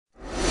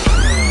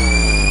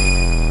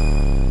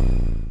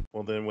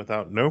Well, then,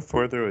 without no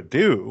further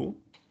ado,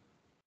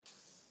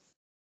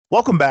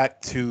 welcome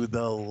back to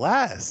the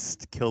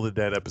last Kill the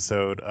Dead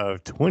episode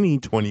of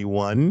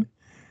 2021.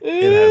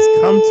 It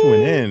has come to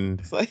an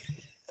end. It's like,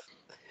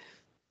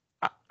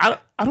 I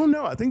don't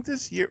know. I think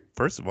this year,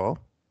 first of all,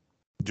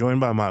 joined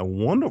by my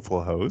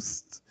wonderful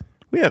hosts,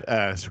 we have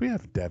Ash, we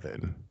have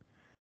Devin.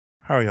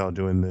 How are y'all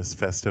doing this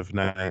festive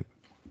night?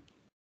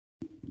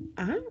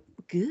 I'm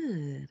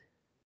good.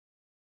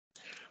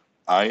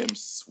 I am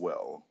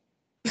swell.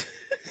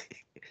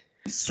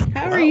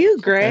 How are you,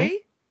 Gray? Okay.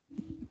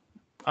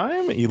 I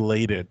am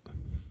elated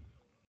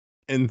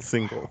and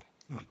single.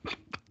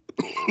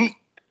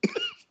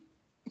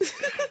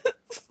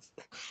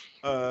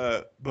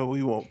 But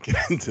we won't get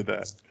into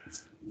that.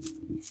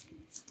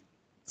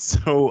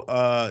 So,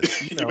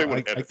 you know, may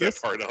want to I edit guess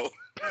that part out.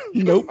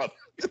 Nope.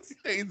 it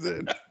stays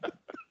in.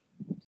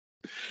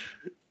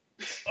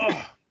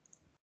 Oh.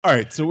 All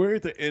right, so we're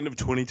at the end of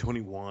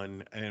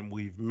 2021, and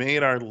we've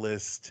made our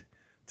list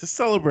to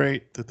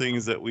celebrate the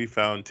things that we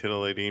found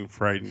titillating,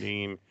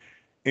 frightening,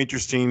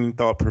 interesting,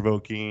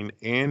 thought-provoking,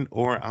 and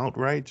or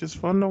outright just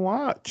fun to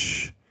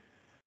watch.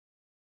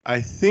 I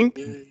think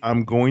Yay.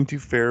 I'm going to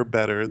fare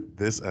better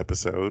this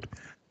episode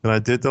than I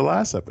did the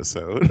last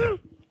episode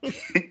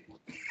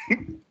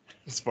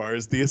as far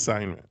as the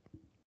assignment.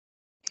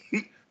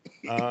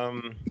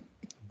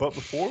 But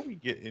before we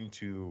get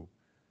into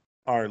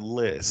our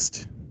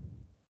list,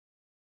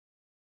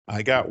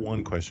 I got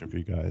one question for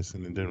you guys,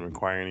 and it didn't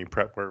require any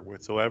prep work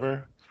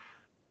whatsoever.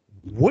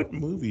 What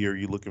movie are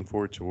you looking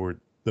forward to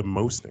the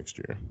most next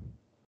year?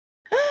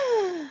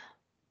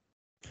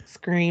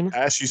 Scream.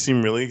 Ash, you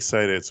seem really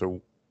excited, so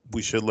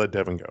we should let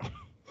Devin go.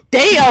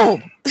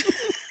 Damn!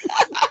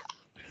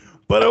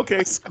 But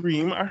okay,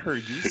 Scream. I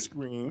heard you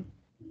scream.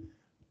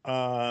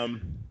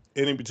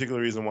 Any particular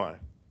reason why?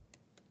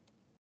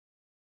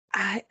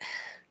 I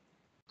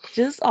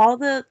just all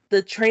the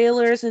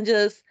trailers and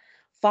just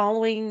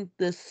following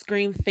the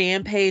Scream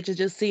fan page and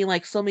just seeing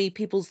like so many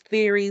people's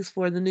theories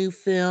for the new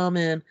film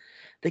and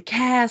the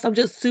cast. I'm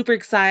just super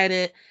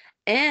excited.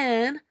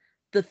 And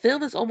the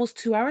film is almost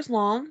 2 hours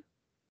long.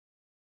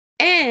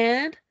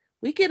 And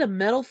we get a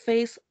metal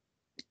face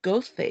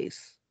ghost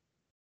face.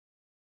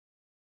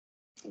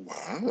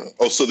 Wow.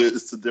 Oh, so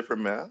it's a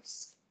different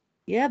mask?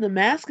 Yeah, the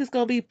mask is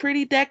gonna be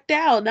pretty decked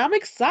out, and I'm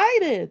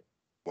excited.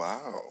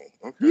 Wow.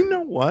 Okay. You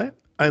know what?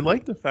 I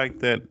like the fact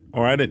that,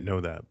 or I didn't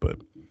know that, but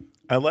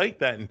I like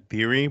that in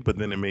theory, but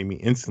then it made me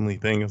instantly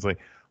think, it's like,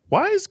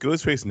 why has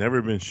Ghostface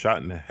never been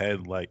shot in the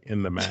head like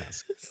in The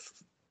Mask?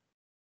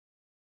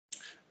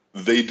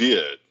 They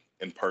did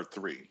in part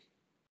 3.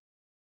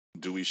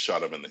 Dewey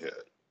shot him in the head.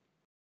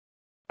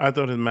 I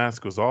thought his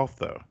mask was off,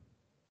 though.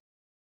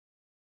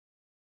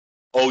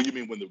 Oh, you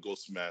mean when the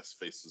ghost mask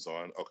face is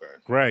on? Okay.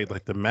 Right,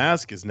 like the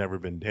mask has never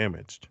been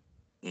damaged.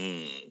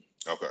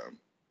 Okay.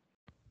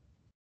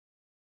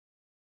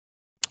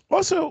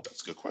 Also,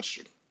 That's a good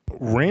question.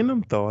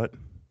 random thought,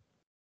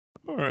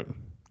 or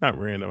not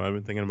random, I've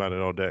been thinking about it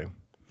all day.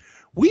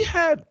 We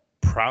had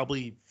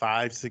probably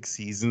 5-6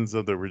 seasons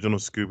of the original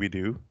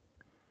Scooby-Doo,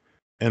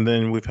 and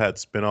then we've had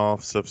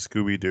spin-offs of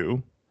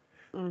Scooby-Doo.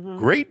 Mm-hmm.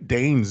 Great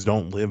Danes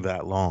don't live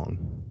that long.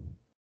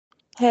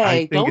 Hey, I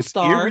think don't it's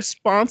start.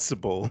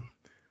 irresponsible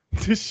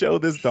to show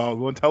this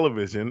dog on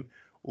television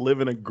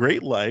living a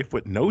great life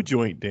with no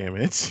joint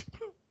damage.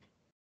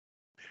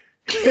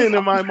 And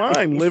in my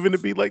mind, living to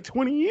be like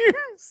 20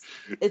 years.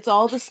 It's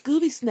all the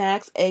Scooby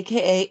snacks,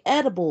 aka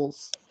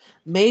edibles.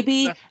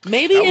 Maybe That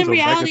in was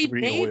reality,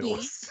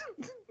 omega-3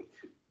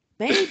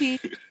 maybe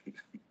oils.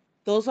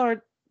 those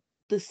are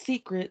the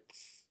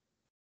secrets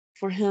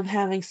for him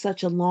having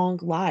such a long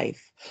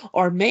life.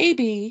 Or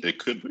maybe It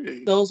could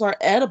be. those are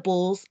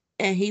edibles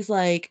and he's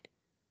like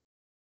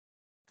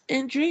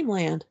in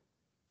dreamland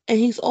and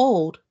he's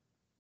old.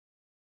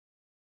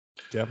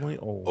 Definitely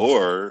old.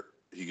 Or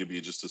he could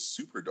be just a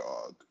super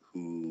dog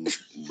who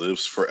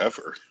lives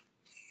forever.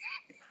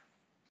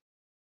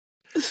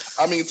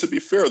 I mean, to be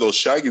fair, though,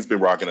 Shaggy's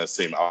been rocking that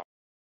same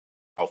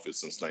outfit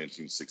since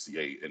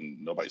 1968, and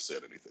nobody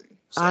said anything.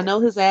 So I know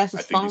his ass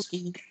I is think he's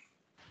funky.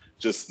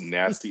 just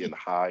nasty and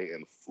high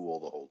and fool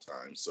the whole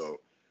time.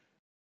 So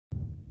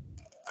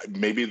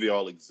maybe they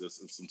all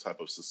exist in some type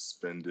of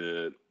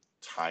suspended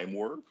time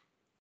warp.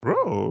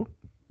 Bro.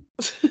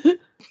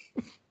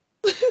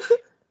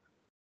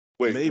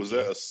 Wait, Maybe. was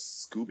that a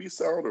Scooby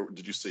sound or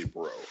did you say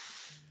bro?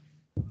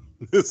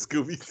 The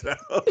Scooby sound.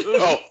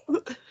 Oh,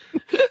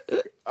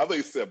 I thought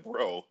you said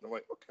bro. I'm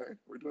like, okay,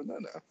 we're doing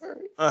that now. All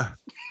right.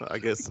 I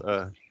guess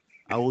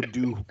I will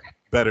do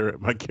better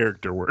at my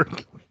character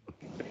work.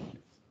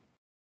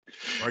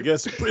 Or I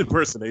guess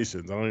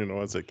impersonations. I don't even know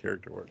what's a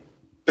character work.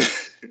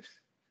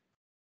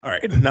 All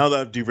right, now that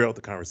I've derailed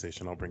the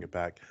conversation, I'll bring it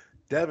back.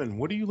 Devin,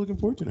 what are you looking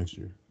forward to next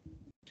year?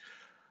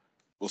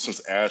 Well,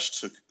 since Ash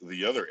took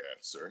the other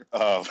answer,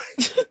 Damn.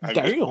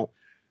 you know,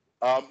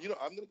 I'm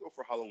gonna go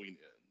for Halloween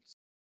Ends.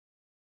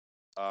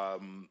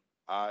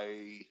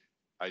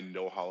 I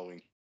know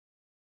Halloween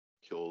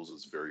Kills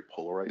is very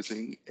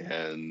polarizing,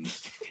 and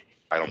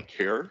I don't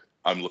care.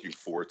 I'm looking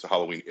forward to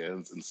Halloween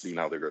Ends and seeing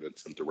how they're going to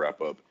attempt to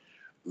wrap up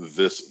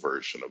this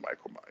version of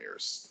Michael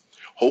Myers.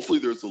 Hopefully,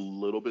 there's a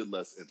little bit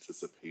less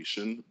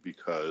anticipation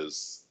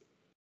because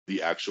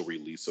the actual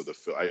release of the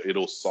film,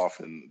 it'll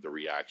soften the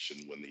reaction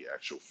when the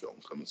actual film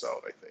comes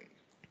out, I think.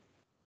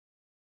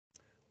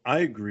 I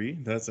agree.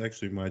 That's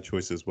actually my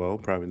choice as well.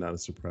 Probably not a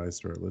surprise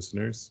to our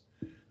listeners.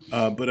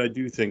 But I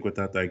do think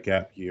without that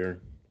gap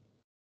year,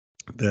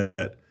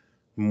 that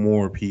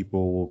more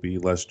people will be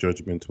less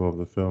judgmental of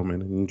the film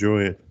and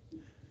enjoy it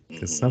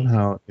because Hmm.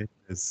 somehow it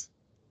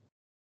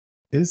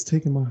is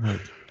taking my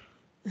heart,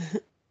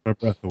 my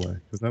breath away.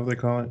 Is that what they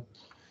call it?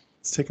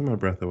 It's taking my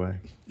breath away.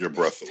 Your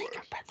breath Take away.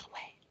 your breath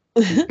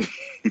away.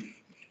 I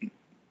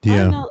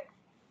Yeah. know.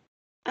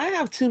 I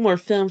have two more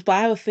films, but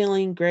I have a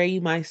feeling, Gray,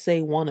 you might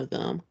say one of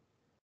them.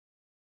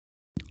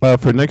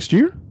 For next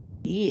year?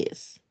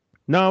 Yes.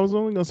 No, I was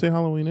only gonna say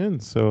Halloween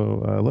Ends, so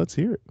let's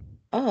hear it.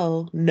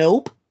 Oh,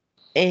 Nope.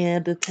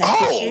 And the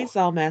Texas Oh,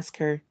 Chainsaw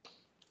Massacre.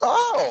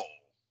 oh,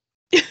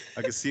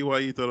 I can see why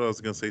you thought I was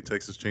gonna say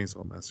Texas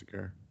Chainsaw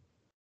Massacre,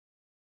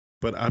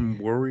 but I'm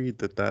worried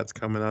that that's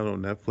coming out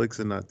on Netflix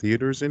and not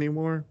theaters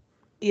anymore.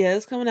 Yeah,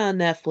 it's coming out on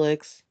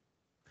Netflix.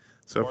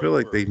 So I feel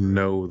like they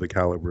know the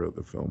caliber of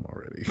the film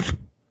already.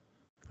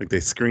 Like they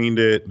screened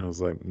it, and I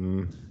was like,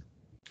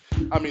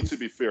 I mean, to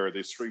be fair,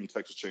 they streamed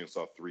Texas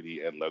Chainsaw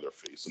 3D and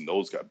Leatherface, and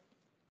those got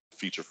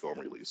feature film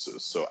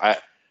releases. So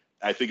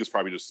I think it's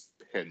probably just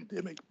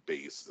pandemic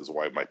based is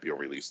why it might be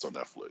released on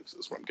Netflix.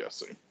 Is what I'm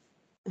guessing.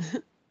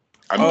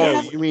 I'm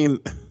oh, guessing.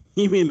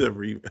 you mean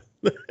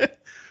the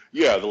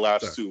Yeah, the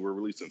last Sorry. two were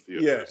released in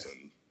theaters,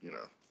 and you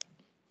know.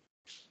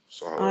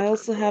 So how I that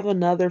also turned have out.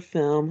 another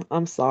film.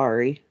 I'm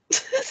sorry.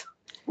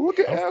 Look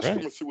at All Ash right.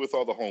 coming through with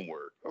all the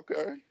homework.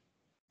 Okay.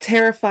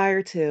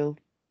 Terrifier 2.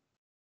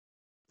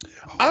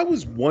 I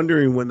was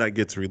wondering when that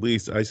gets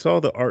released. I saw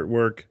the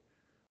artwork.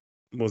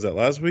 What was that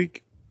last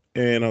week?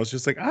 And I was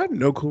just like, I have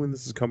no clue when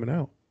this is coming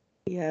out.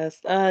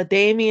 Yes.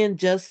 Damien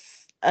just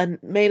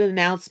made an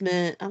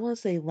announcement, I want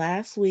to say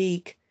last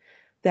week,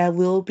 that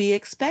we'll be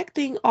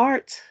expecting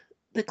Art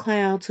the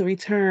Clown to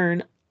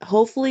return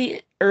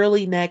hopefully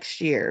early next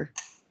year.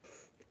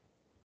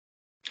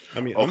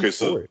 I mean, I'm Okay,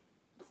 so for it.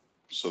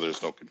 so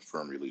there's no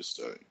confirmed release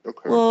date.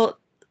 Okay. Well,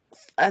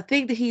 I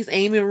think that he's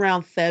aiming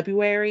around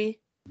February.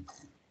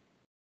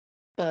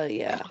 But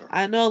yeah, Okay.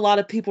 I know a lot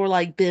of people are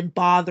like been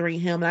bothering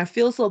him, and I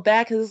feel so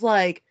bad because it's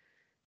like,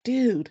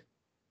 dude,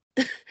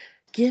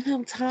 give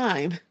him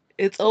time.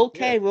 It's Yeah.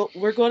 okay.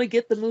 We're going to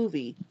get the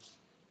movie.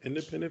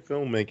 Independent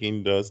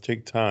filmmaking does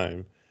take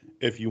time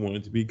if you want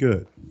it to be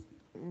good.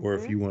 Or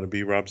if Hmm. you want to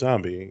be Rob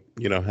Zombie,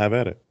 have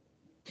at it.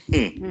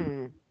 Hmm.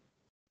 Hmm.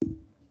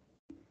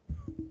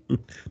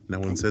 No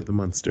one said the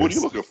What are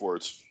you monsters. looking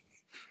forward to?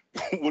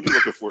 What are you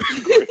looking forward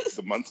to, Greg?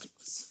 The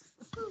monsters.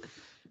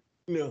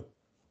 No.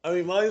 I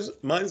mean mine's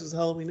was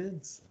Halloween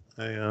Ends.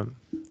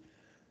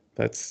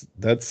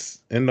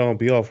 That's end all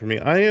be all for me.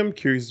 I am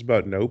curious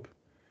about Nope.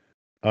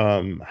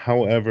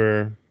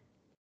 However,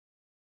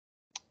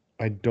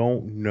 I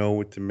don't know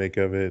what to make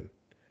of it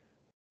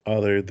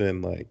other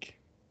than like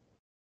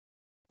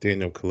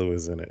Daniel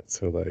Kaluuya's in it.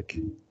 So like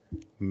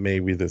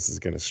maybe this is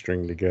gonna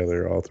string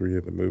together all three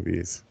of the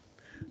movies.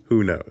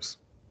 Who knows?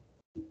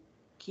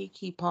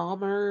 Kiki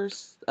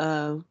Palmer's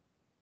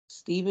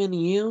Stephen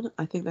Yoon.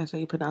 I think that's how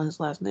you pronounce his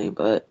last name,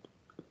 but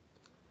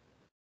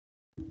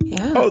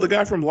yeah. Oh, the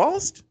guy from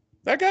Lost?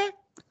 That guy?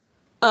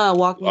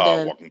 Walking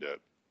Dead. Walking Dead.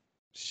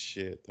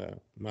 Shit,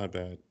 my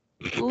bad.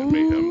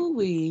 Mayhem. Ooh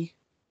wee.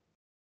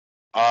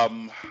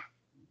 Um,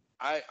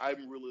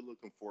 I'm really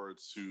looking forward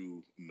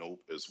to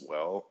Nope as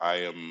well. I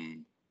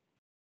am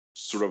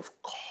sort of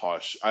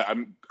cautious.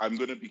 I'm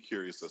going to be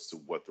curious as to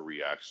what the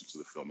reaction to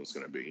the film is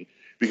going to be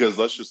because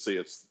let's just say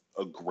it's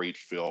a great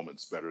film.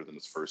 It's better than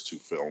its first two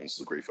films.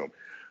 It's a great film,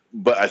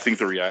 but I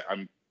think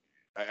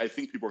I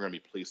think people are going to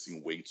be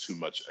placing way too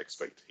much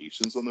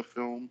expectations on the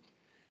film,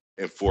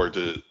 and for it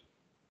to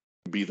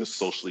be the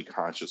socially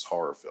conscious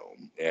horror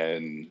film,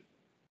 and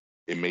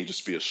it may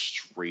just be a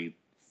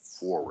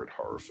straightforward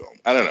horror film.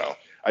 I don't know.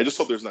 I just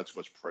hope there's not too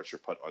much pressure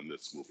put on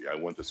this movie. I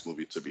want this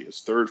movie to be his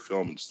third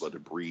film and just let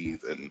it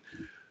breathe, and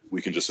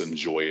we can just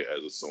enjoy it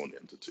as its own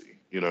entity.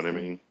 You know what I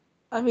mean?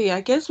 I mean,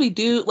 I guess we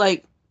do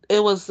like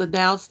it was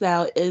announced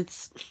that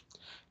it's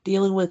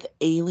dealing with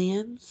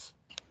aliens,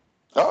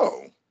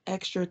 Oh,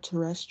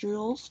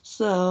 extraterrestrials.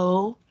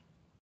 So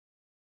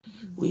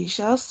we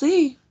shall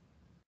see.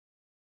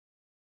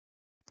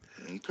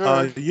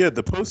 okay. Yeah,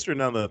 the poster.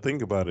 Now that I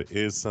think about it,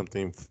 is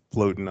something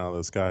floating out of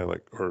the sky,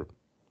 like or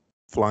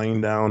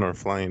flying down or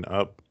flying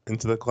up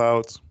into the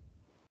clouds.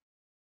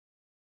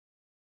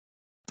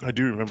 I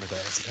do remember that. I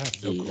was like, I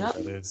have no clue Yep.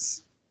 what that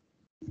is.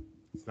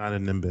 It's not a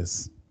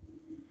nimbus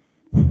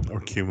or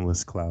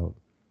cumulus cloud.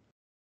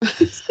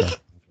 It's tough.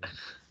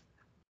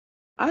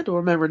 I don't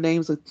remember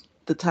names of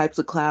the types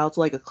of clouds.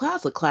 Like a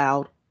cloud's a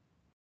cloud.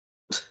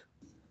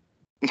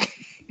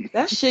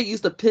 That shit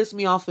used to piss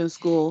me off in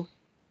school.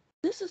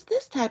 This is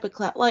this type of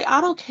cloud. Like, I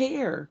don't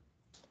care.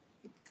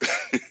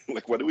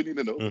 Like, why do we need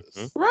to know Mhm.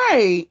 this?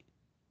 Right.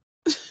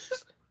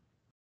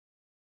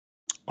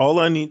 All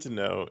I need to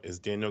know is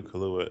Daniel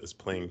Kaluuya is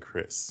playing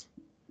Chris,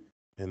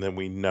 and then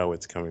we know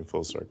it's coming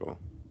full circle.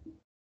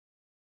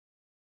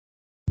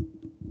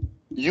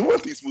 You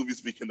want these movies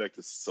to be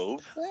connected so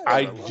bad.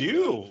 I love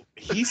do.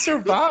 that. He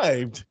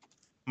survived,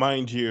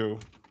 mind you.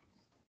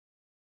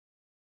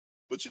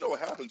 But you know what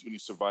happens when you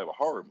survive a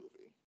horror movie?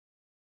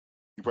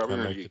 You're probably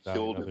Come going back to to get die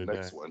killed in the another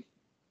next day. one.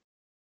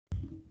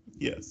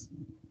 Yes.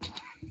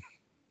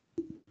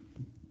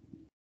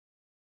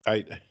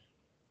 I.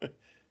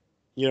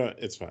 You know,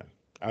 it's fine.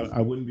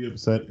 I wouldn't be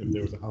upset if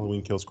there was a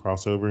Halloween Kills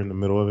crossover in the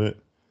middle of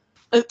it.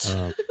 Um,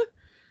 just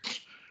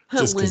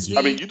 'cause Lindsay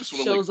I mean, you just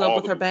want to shows like up all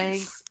with the her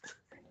movies.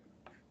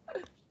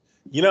 bangs.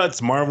 You know,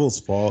 it's Marvel's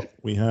fault.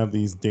 We have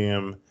these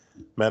damn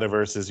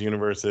metaverses,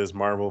 universes,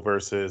 Marvel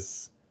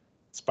versus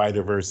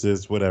Spider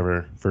versus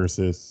whatever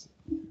versus.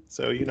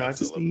 So you know, I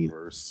just need.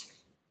 Verse.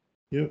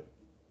 Yep.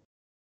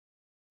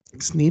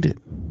 It's needed.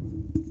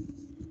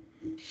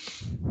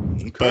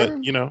 Okay.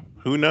 But you know,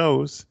 who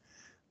knows?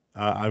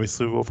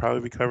 Obviously, we'll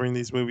probably be covering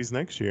these movies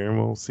next year, and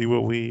we'll see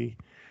what we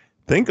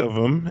think of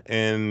them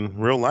in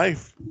real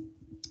life.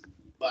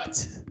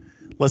 But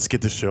let's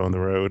get the show on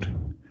the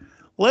road.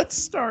 Let's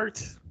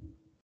start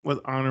with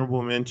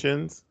honorable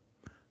mentions.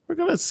 We're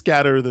going to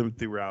scatter them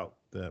throughout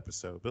the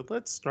episode, but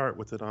let's start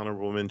with an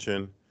honorable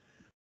mention.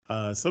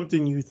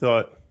 Something you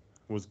thought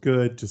was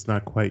good, just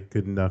not quite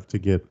good enough to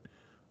get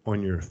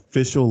on your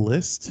official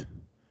list.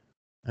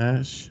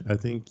 Ash, I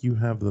think you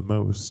have the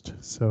most,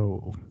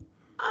 so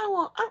I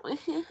won't.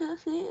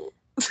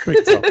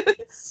 quick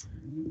thoughts.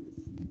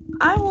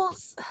 I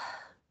won't.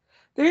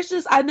 There's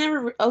just I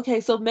never. Okay,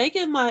 so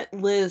making my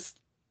list,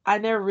 I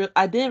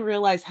I didn't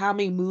realize how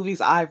many movies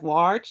I've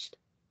watched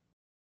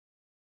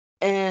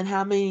and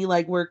how many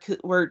like were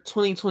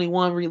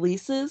 2021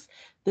 releases.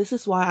 This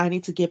is why I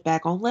need to get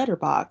back on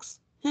Letterboxd.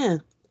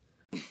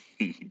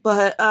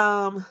 But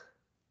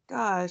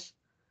gosh,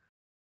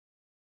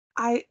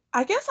 I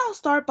guess I'll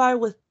start by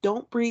with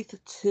Don't Breathe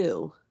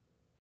 2.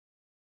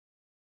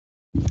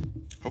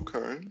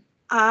 Okay.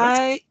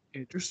 I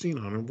Interesting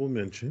honorable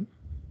mention.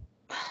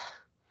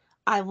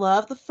 I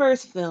love the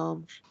first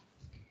film.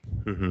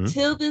 Mm-hmm.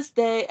 Till this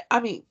day,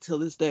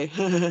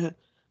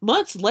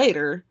 months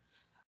later,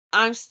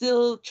 I'm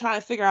still trying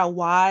to figure out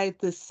why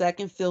the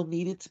second film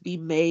needed to be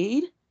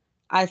made.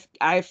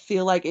 I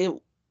feel like it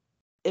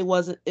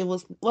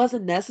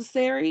wasn't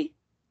necessary,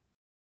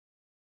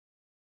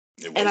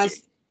 It and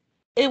wasn't.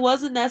 it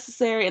wasn't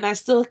necessary, and I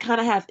still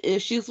kind of have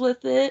issues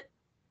with it.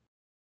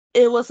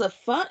 It was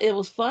fun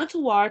to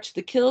watch.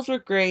 The kills were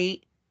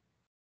great,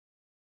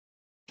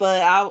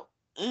 but I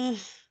can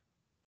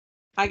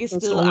That's the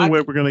still only way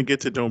we're gonna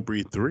get to Don't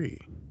Breathe 3.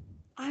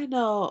 I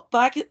know,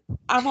 but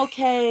I'm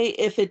okay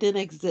if it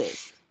didn't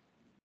exist.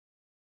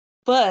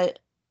 But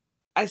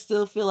I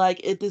still feel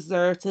like it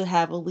deserved to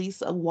have at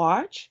least a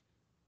watch.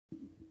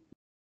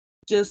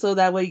 Just so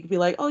that way you can be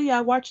like, oh yeah,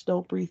 I watched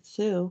Don't Breathe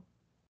too.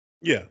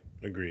 Yeah,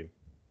 agreed.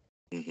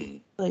 Mm-hmm.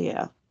 So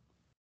yeah.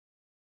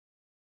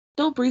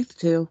 Don't Breathe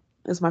 2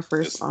 is my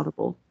first Yes.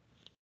 audible.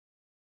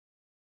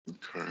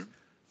 Okay.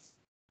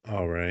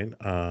 All right.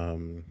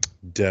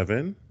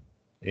 Devin,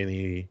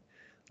 any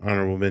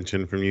honorable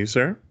mention from you,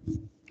 sir?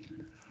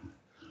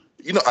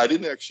 You know, I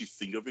didn't actually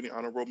think of any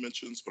honorable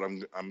mentions, but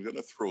I'm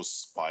gonna throw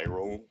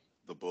Spiral,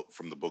 the book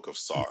from the Book of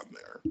Saw, in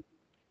there.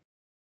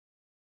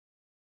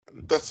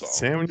 That's all.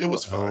 Samuel It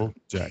was L. fine.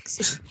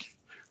 Jackson.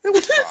 It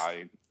was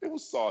fine. It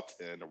was Saw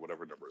 10 or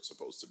whatever number it's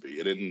supposed to be.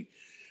 It didn't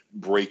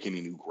break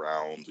any new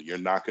ground. You're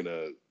not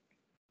gonna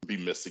be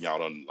missing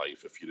out on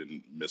life if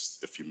you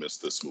missed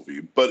this movie.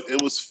 But it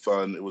was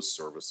fun. It was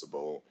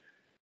serviceable.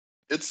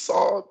 It's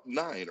Saw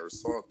 9 or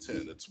Saw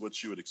 10. It's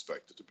what you would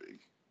expect it to be.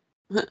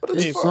 But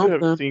it's Hey, if fun. we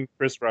haven't seen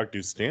Chris Rock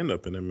do stand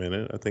up in a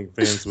minute, I think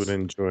fans would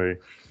enjoy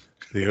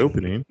the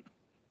opening.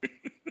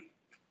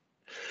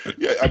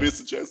 Yeah, I mean,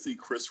 it's to see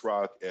Chris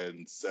Rock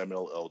and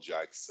Samuel L.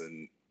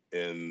 Jackson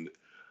in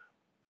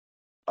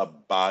a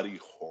body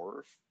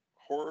horror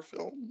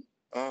film,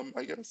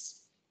 I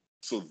guess.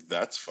 So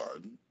that's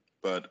fun.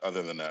 But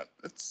other than that,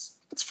 it's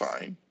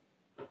fine.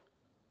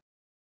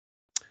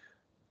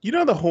 You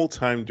know, the whole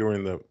time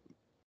during the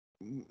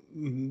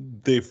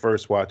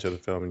first watch of the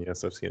film, and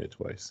yes, I've seen it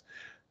twice.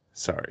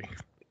 Sorry,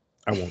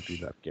 I won't do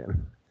that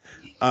again.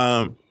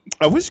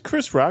 I wish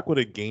Chris Rock would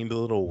have gained a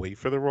little weight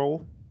for the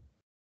role.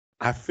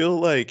 I feel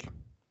like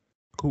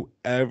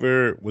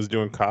whoever was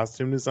doing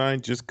costume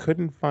design just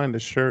couldn't find a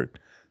shirt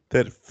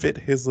that fit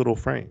his little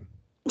frame.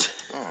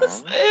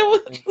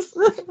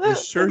 The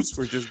shirts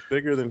were just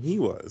bigger than he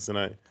was,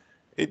 and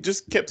it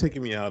just kept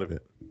taking me out of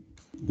it.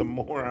 The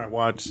more I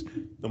watched,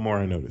 the more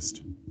I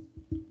noticed.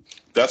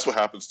 That's what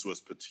happens to us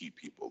petite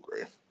people,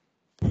 Gray.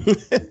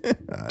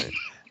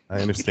 I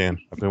understand.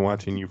 I've been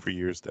watching you for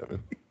years,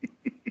 Devin.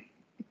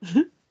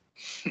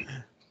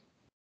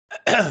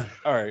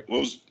 All right.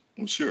 What's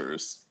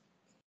yours?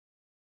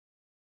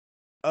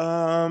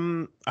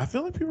 I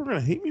feel like people are gonna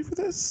hate me for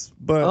this,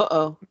 but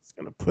I'm just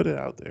gonna put it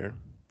out there.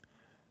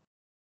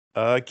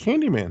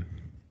 Candyman.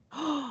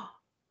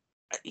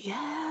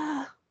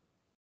 Yeah.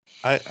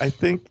 I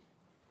think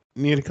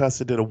Nia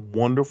DaCosta did a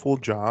wonderful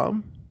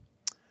job.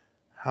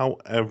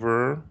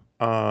 However,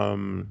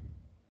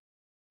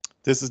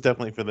 this is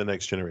definitely for the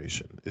next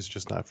generation. It's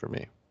just not for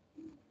me.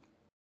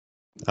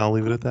 I'll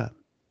leave it at that.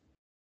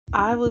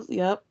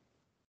 Yep,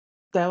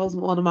 that was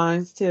one of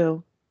mine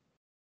too.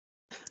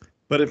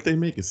 But if they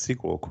make a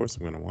sequel, of course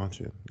I'm going to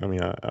watch it. I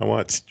mean, I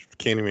watched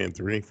Candyman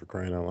 3 for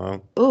crying out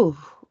loud. Ooh,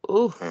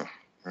 ooh.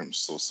 I'm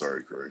so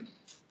sorry, Greg.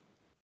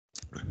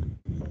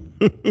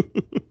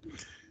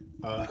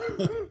 uh,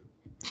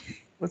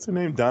 what's her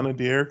name? Donna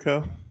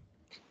D'Errico?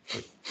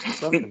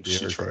 Something She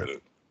D'Errico. tried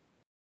it.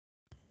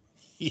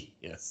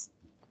 Yes.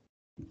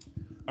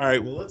 All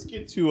right, well, let's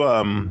get to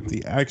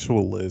the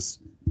actual list.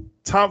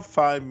 Top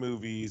 5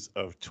 movies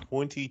of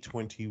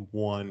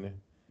 2021.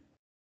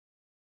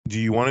 Do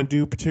you want to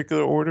do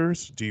particular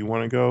orders? Do you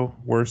want to go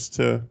worst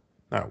to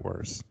not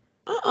worst?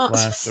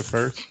 Last to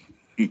first?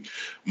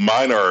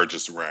 Mine are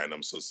just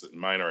random, so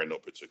mine are in no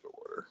particular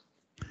order.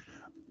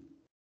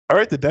 All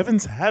right, the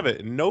Devons have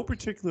it in no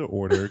particular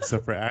order,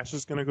 except for Ash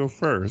is going to go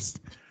first.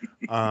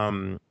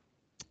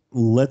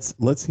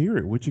 Let's hear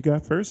it. What you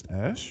got first,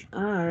 Ash?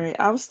 All right,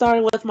 I'm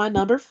starting with my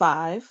number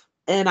 5,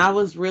 and I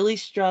was really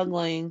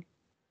struggling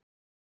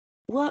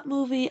what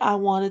movie I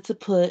wanted to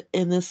put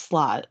in this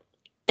slot,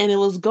 and it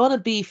was gonna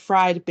be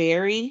Fried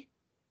Berry,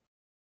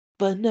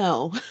 but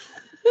no.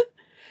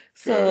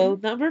 So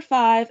number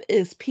 5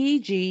 is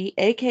PG,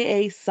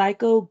 aka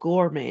Psycho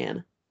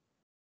Goreman.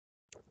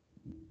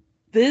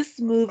 This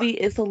movie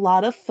is a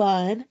lot of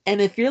fun, and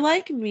if you're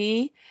like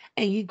me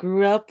and you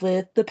grew up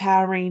with the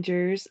Power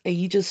Rangers and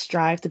you just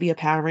strive to be a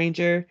Power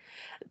Ranger,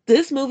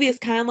 this movie is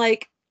kind of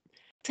like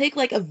take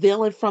like a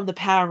villain from the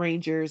Power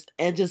Rangers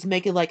and just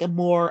make it like a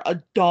more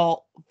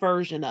adult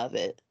version of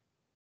it.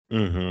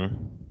 Mm-hmm.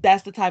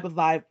 That's the type of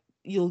vibe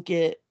you'll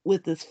get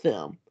with this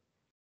film.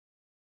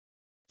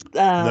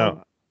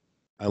 No,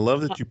 I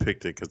love that you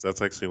picked it because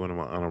that's actually one of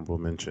my honorable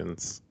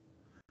mentions.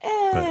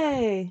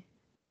 Hey,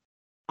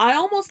 I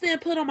almost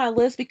didn't put on my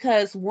list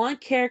because one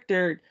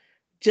character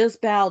just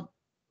about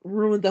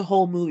ruined the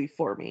whole movie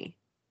for me.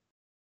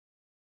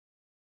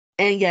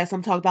 And yes,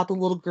 I'm talking about the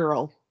little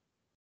girl.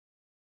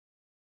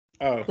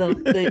 Oh,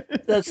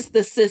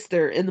 the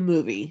sister in the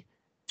movie.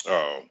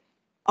 Oh.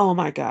 Oh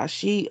my gosh,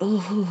 she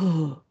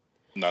Not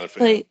a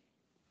fan. like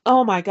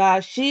oh my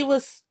gosh, she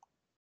was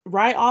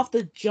right off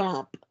the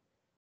jump.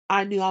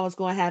 I knew I was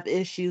going to have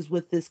issues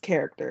with this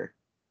character.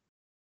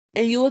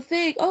 And you would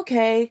think,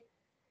 okay,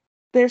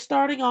 they're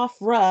starting off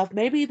rough.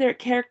 Maybe their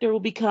character will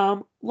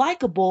become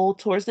likable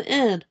towards the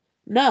end.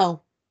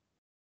 No.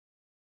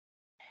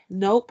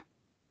 Nope.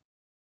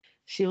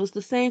 She was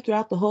the same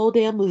throughout the whole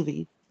damn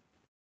movie.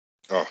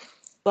 Oh.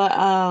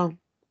 But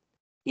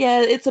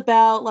yeah, it's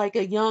about like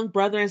a young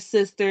brother and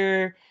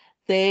sister.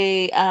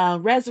 They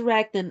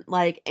resurrect an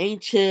like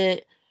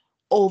ancient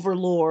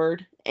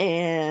overlord,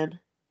 and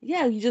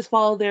yeah, you just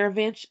follow their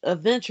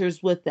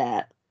adventures with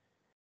that.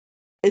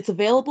 It's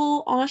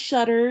available on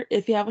Shudder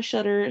if you have a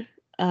Shudder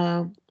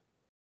um,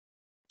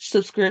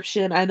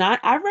 subscription, and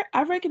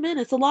I recommend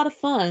it. It's a lot of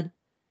fun.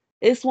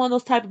 It's one of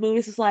those type of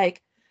movies. It's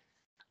like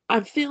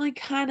I'm feeling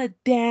kind of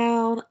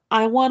down.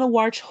 I want to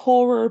watch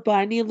horror, but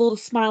I need a little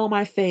smile on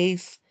my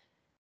face.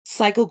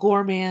 Psycho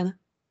Goreman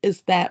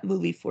is that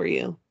movie for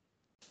you.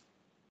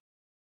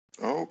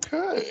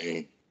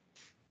 Okay.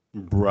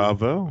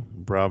 Bravo,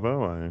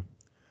 bravo!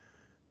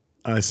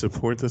 I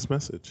support this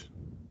message.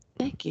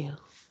 Thank you.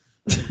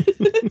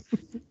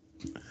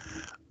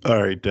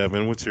 All right,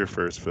 Devin, what's your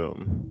first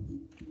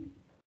film?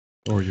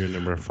 Or your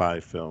number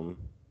 5 film,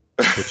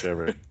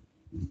 whichever.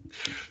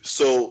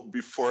 So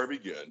before I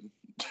begin,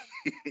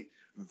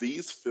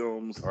 these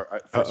films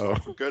are. First of all, I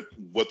forget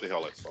what the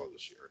hell I saw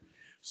this year.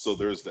 So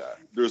there's that.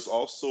 There's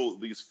also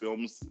these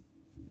films.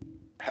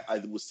 I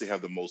would say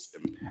have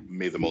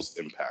made the most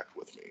impact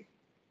with me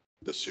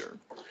this year.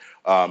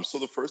 So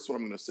the first one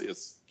I'm going to say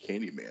is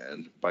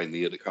Candyman by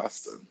Nia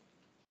DaCosta.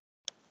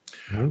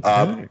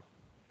 Okay.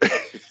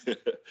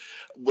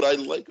 What I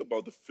like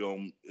about the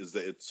film is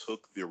that it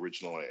took the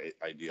original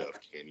idea of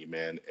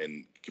Candyman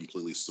and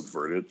completely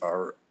subverted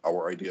our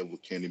idea of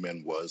what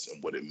Candyman was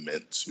and what it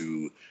meant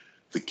to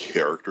the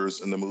characters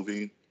in the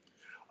movie.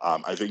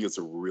 I think it's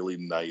a really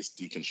nice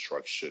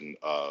deconstruction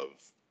of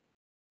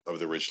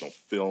the original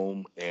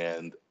film,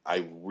 and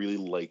I really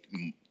like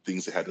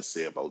things it had to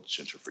say about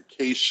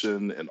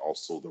gentrification and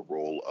also the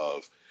role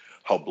of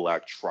how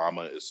Black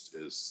trauma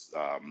is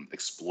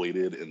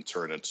exploited and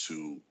turned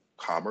into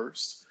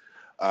commerce.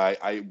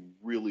 I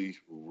really,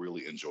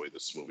 really enjoyed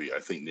this movie. I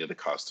think Nia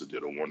DaCosta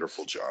did a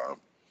wonderful job.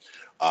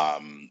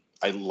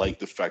 I like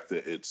the fact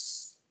that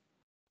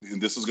and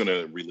this is going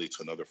to relate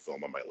to another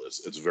film on my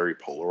list. It's very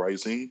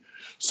polarizing.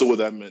 So what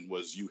that meant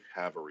was you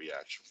have a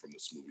reaction from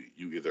this movie.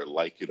 You either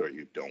like it or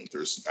you don't.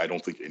 I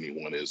don't think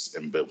anyone is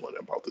ambivalent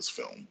about this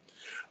film,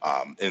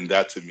 and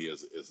that to me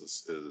is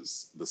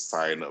the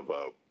sign of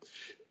a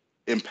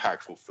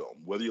impactful film.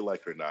 Whether you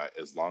like it or not,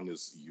 as long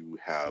as you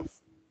have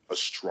a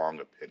strong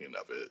opinion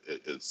of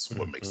it. It's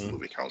what makes the Mhm.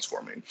 movie counts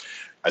for me.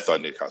 I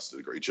thought Nick Costa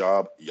did a great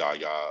job.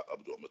 Yahya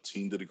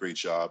Abdul-Mateen did a great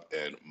job,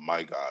 and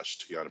my gosh,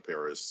 Teyana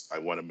Paris, I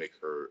want to make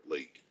her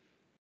like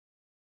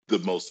the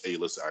most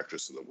A-list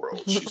actress in the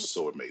world. She's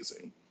so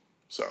amazing.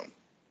 So,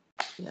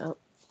 Yep.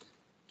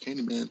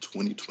 Candyman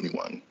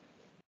 2021.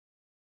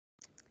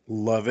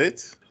 Love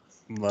it.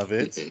 Love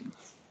it. Mhm.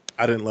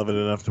 I didn't love it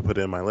enough to put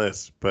it in my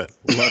list, but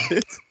love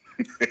it.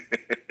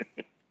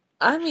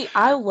 I mean,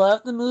 I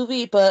love the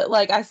movie, but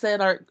like I said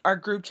in our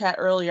group chat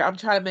earlier, I'm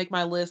trying to make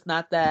my list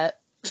not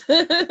that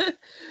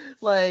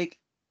like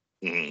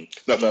Not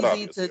that easy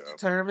obvious, to yeah.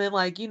 determine.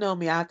 Like, you know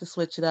me, I have to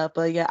switch it up.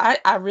 But yeah,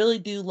 I really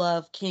do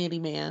love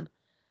Candyman.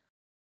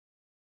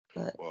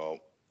 But Well,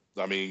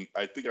 I mean,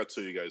 I think I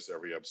tell you guys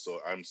every episode,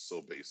 I'm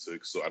so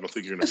basic, so I don't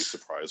think you're gonna be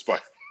surprised by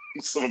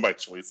some of my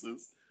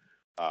choices.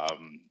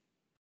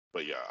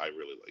 But yeah, I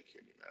really like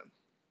Candyman.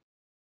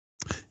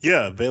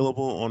 Yeah,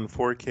 available on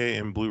 4K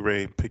and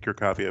Blu-ray. Pick your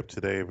copy up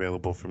today.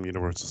 Available from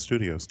Universal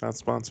Studios. Not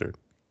sponsored,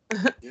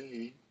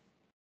 Yay.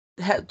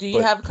 do you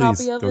but have a please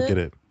copy of go it? get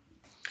it.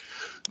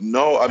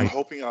 No, I'm I-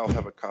 hoping I'll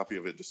have a copy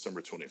of it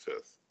December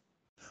 25th.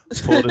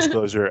 Full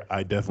disclosure,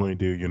 I definitely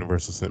do.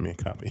 Universal sent me a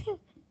copy.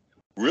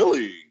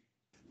 Really?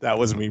 That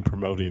was me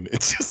promoting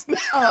it just now.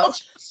 Oh,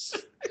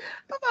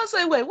 I'm about to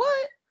say, wait,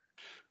 what?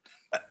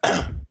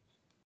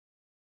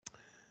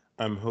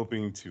 I'm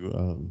hoping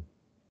to.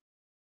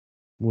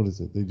 What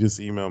is it? They just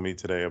emailed me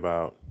today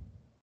about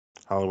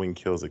Halloween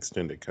Kills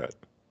extended cut.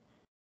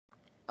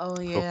 Oh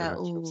Hoping yeah. that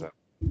shows Ooh. up.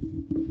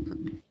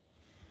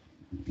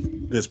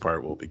 This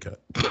part will be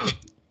cut.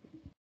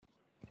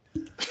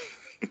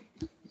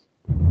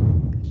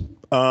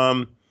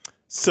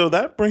 So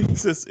that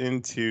brings us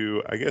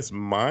into, I guess,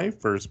 my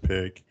first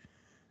pick,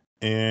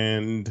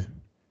 and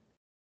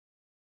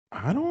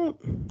I don't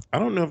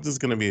know if this is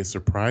going to be a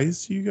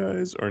surprise to you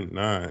guys or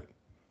not,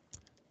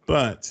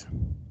 but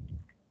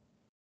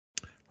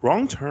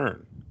Wrong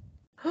Turn,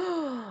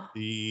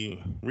 the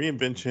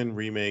reinvention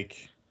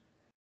remake.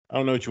 I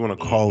don't know what you want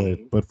to call Mhm.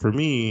 it, but for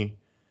me,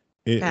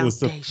 it was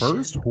the Foundation.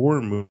 first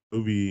horror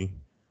movie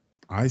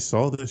I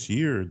saw this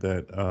year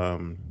that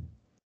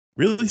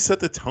really set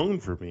the tone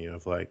for me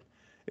of like,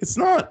 it's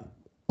not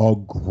a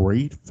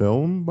great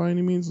film by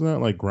any means,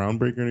 not like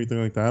groundbreaker or anything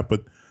like that,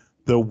 but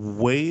the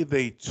way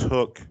they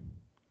took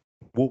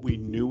what we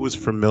knew was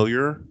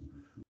familiar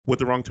with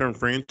the Wrong Turn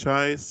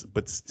franchise,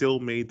 but still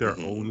made their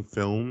Mhm. own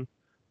film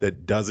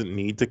that doesn't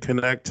need to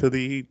connect to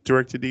the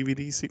direct to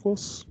DVD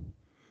sequels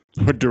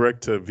or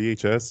direct to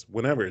VHS,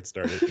 whenever it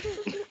started.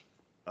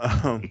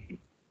 um,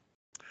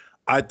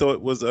 I thought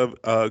it was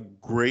a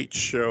great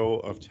show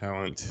of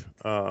talent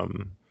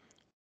and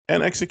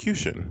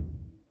execution.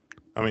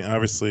 I mean,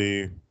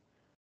 obviously,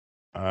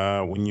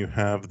 when you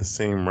have the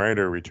same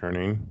writer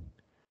returning,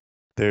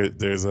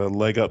 there's a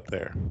leg up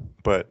there.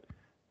 But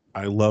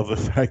I love the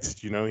fact that,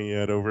 he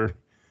had over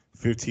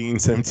 15,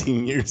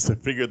 17 years to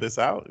figure this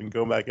out and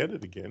go back at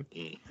it again.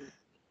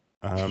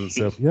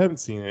 So if you haven't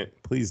seen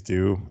it, please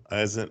do.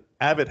 As an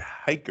avid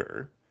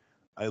hiker,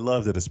 I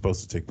love that it's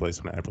supposed to take place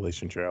on the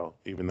Appalachian Trail,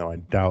 even though I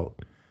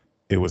doubt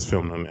it was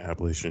filmed on the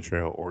Appalachian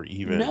Trail or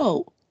even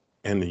No,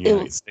 in the it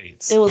United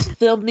States. it was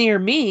filmed near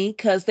me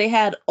because they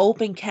had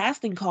open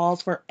casting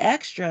calls for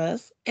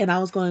extras, and I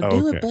was going to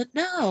do it, Okay. but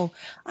no,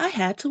 I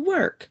had to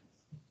work.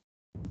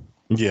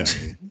 Yeah.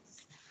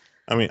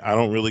 I mean, I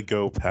don't really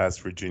go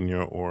past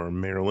Virginia or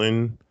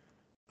Maryland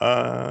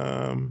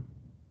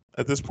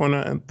at this point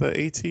at the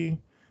AT,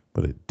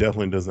 but it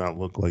definitely does not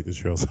look like the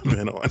trails I've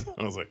been on.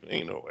 I was like,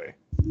 ain't no way.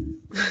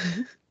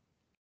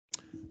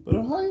 But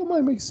Ohio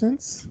might make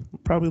sense.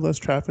 Probably less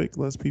traffic,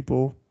 less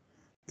people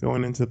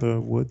going into the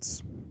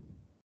woods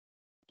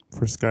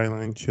for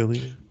Skyline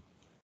Chili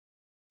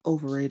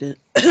Overrated.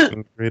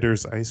 and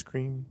Raiders ice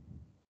cream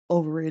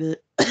Overrated.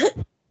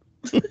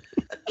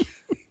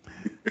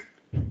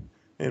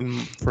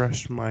 and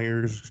Fresh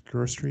Myers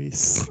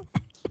groceries.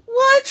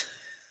 What?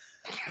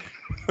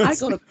 I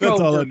go to That's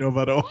all I Kroger. know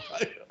about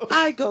Ohio.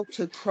 I go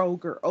to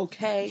Kroger,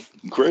 okay?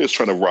 Gray is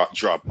trying to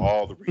drop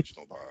all the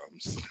regional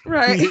bombs.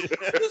 Right.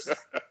 Yeah.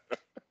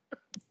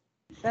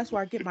 That's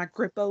where I get my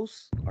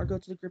Grippos or go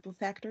to the Grippo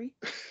factory.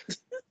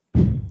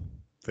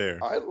 Fair.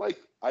 I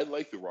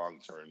like the Wrong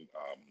Turn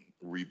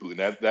reboot. And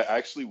that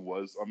actually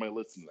was on my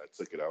list, and I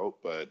took it out.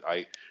 But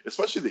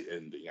especially the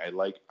ending. I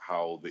like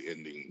how the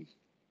ending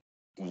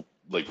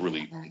like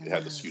really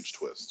had this huge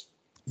twist.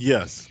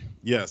 Yes,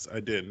 I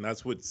did, and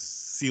that's what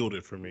sealed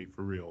it for me,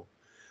 for real.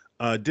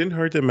 Didn't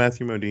hurt that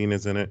Matthew Modine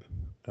is in it.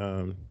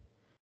 For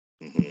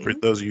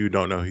Mhm. those of you who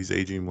don't know, he's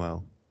aging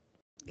well.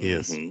 He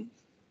is. Mhm.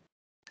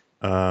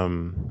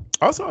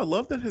 Also, I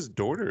love that his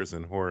daughter is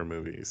in horror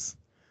movies.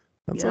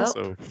 That's Yep.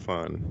 also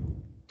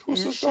fun. Who's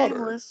And his daughter?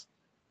 Shameless.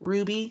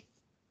 Ruby.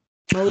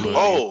 Modine.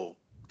 Oh,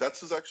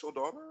 that's his actual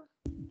daughter?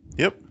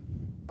 Yep.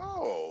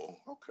 Oh,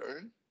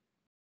 okay.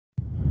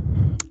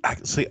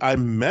 Actually, I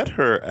met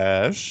her,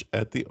 Ash,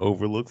 at the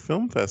Overlook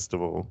Film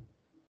Festival.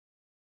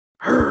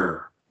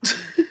 Her.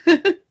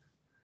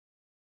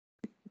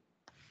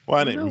 Well, Well,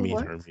 I You didn't know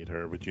what? meet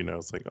her, but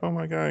it's like, oh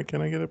my god,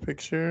 can I get a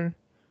picture?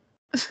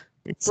 Was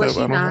Except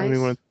she I don't have nice?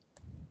 anyone.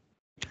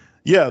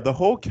 Yeah, the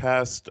whole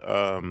cast.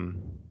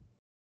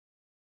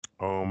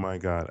 Oh my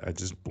god, I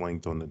just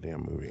blanked on the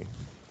damn movie.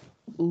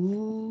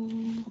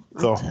 Ooh,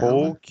 I'm The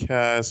whole telling.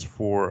 cast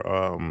for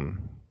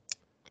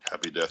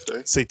Happy Death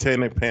Day.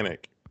 Satanic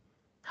Panic.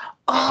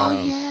 Oh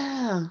Um,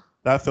 yeah.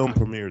 that film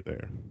premiered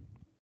there.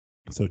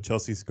 So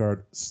Chelsea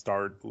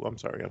starred. Oh, I'm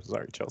sorry,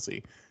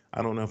 Chelsea.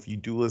 I don't know if you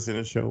do listen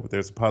to the show, but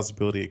there's a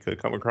possibility it could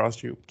come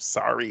across you.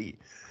 Sorry,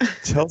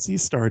 Chelsea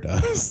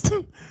Stardust.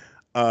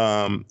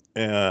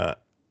 uh,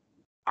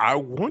 I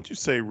want to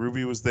say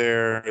Ruby was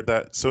there.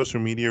 That social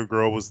media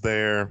girl was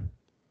there.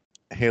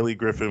 Haley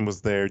Griffin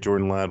was there.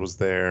 Jordan Ladd was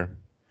there.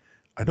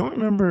 I don't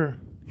remember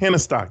Hannah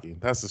Stocky.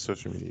 That's the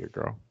social media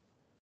girl.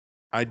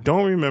 I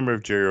don't remember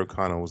if Jerry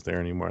O'Connell was there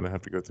anymore, and I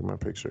have to go through my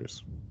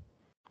pictures.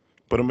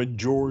 But a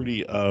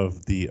majority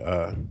of the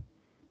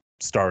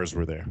stars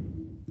were there,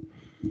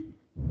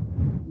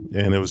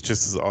 and it was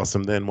just as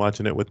awesome then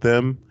watching it with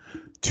them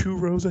 2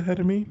 rows ahead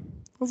of me.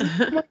 I was like,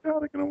 oh my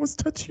god, I can almost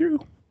touch you.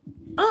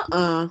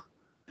 Uh-uh.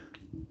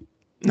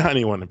 Not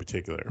anyone in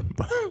particular,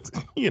 but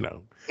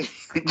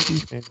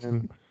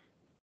and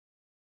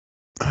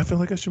I feel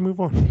like I should move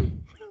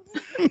on.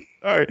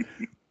 All right,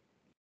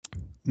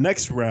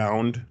 next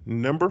round,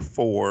 number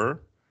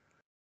 4.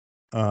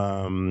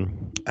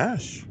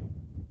 Ash,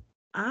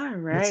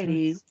 what's Alrighty.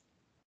 next?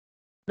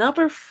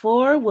 Number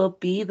 4 will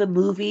be the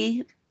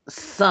movie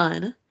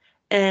Son,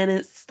 and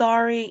it's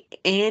starring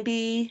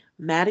Andy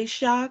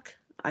Matishak.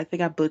 I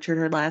think I butchered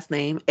her last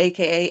name,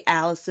 aka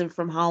Allison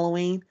from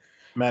Halloween.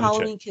 Matichek.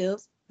 Halloween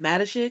Kills.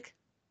 Matishik?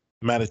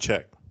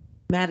 Matichek.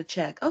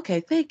 Matishak.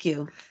 Okay, thank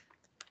you.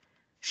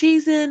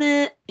 She's in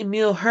it.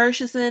 Emil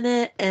Hirsch is in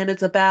it, and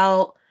it's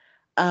about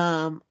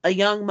a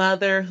young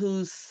mother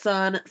whose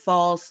son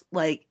falls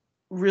like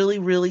really,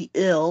 really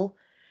ill,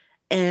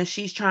 and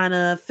she's trying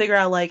to figure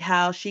out like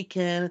how she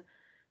can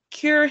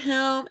cure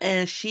him,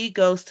 and she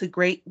goes to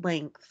great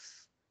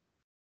lengths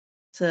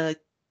to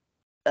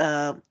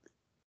um,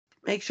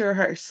 make sure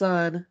her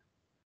son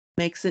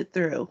makes it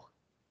through.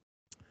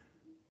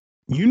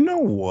 You know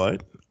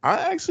what? I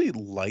actually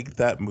liked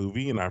that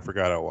movie, and I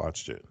forgot I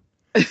watched it.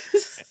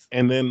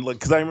 And then, like,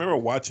 because I remember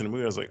watching the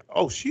movie, I was like,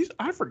 "Oh,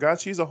 I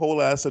forgot she's a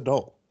whole ass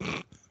adult."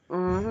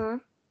 Mm-hmm.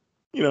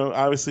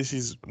 Obviously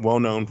she's well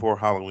known for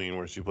Halloween,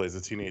 where she plays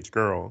a teenage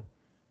girl,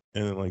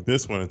 and then like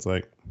this one, it's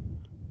like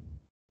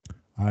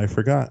I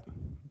forgot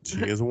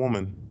she is a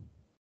woman.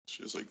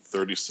 She's like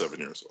 37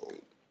 years old.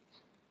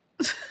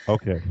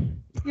 Okay,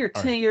 You're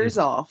all 10 right. years There's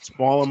off.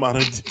 small amount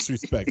of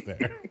disrespect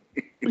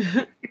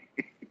there.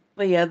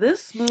 But yeah,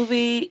 this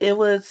movie, it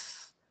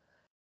was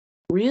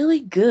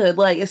really good.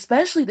 Like,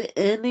 especially the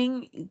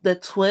ending, the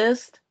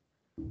twist.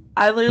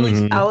 I Hmm.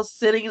 was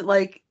sitting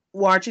like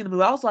watching the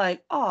movie. I was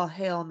like, oh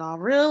hell no,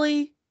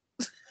 really?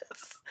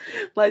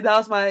 Like that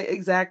was my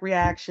exact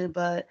reaction.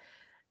 But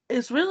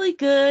it's really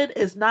good.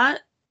 It's not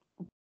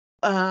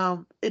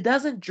it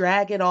doesn't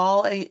drag at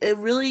all. And it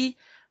really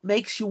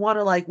makes you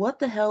wonder like what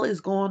the hell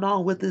is going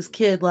on with this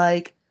kid?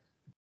 Like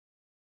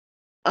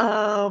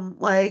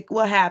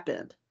what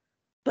happened?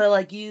 But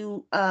like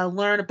you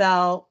learn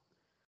about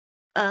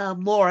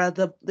Laura,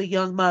 the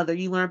young mother,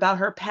 you learn about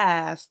her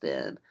past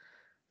and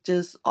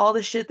just all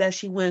the shit that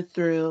she went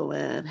through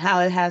and how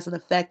it has an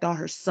effect on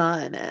her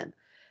son. And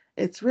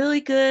it's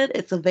really good.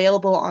 It's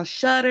available on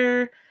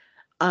Shutter.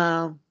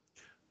 Um,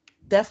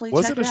 definitely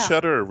Was check it it a out.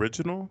 Shudder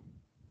original?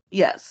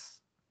 Yes.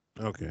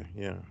 Okay,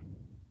 yeah.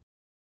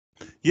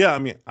 Yeah, I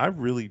mean, I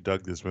really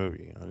dug this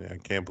movie. I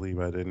can't believe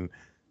I didn't.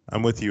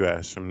 I'm with you,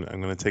 Ash. I'm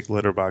going to take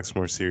Letterboxd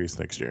more serious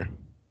next year,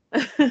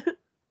 because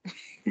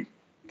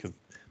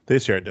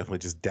this year I definitely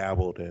just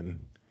dabbled in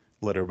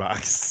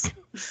Letterboxd.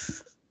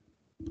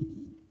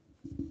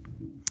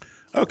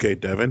 Okay,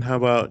 Devin, how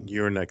about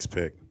your next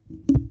pick?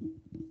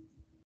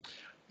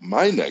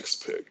 My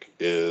next pick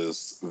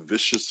is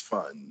Vicious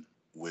Fun,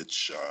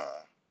 which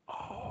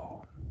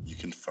Oh, you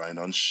can find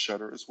on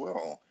Shutter as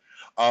well.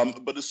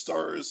 But it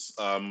stars.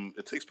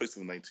 It takes place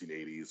in the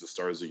 1980s. It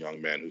stars a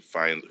young man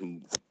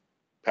who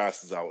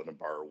passes out in a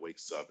bar,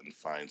 wakes up, and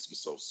finds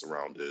himself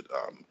surrounded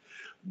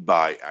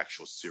by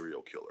actual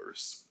serial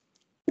killers,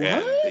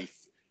 What?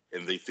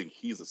 and they think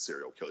he's a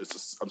serial killer.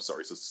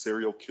 It's a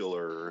serial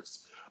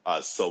killer's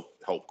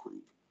self-help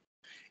group,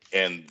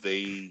 and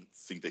they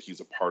think that he's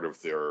a part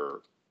of their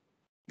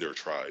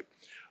tribe.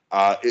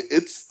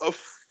 It's a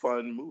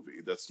fun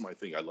movie. That's my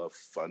thing. I love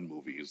fun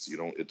movies.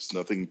 It's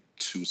nothing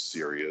too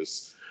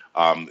serious.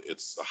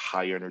 It's a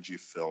high energy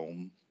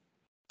film.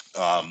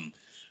 Um,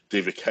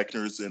 David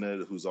Keckner's in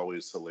it, who's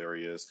always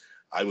hilarious.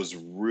 I was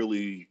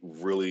really,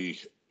 really,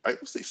 I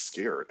would say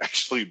scared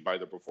actually by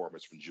the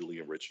performance from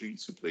Julian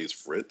Richings, who plays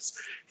Fritz.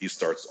 He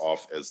starts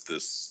off as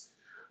this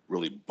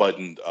really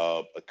buttoned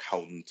up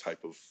accountant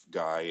type of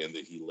guy, and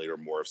then he later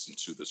morphs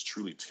into this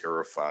truly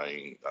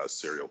terrifying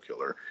serial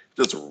killer.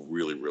 He does a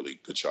really, really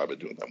good job at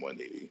doing that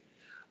 180.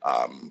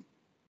 Um,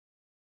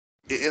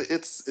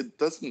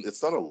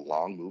 it's not a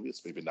long movie.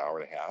 It's maybe an hour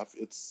and a half.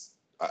 It's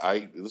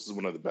This is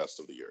one of the best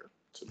of the year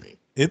to me.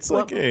 It's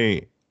What like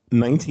a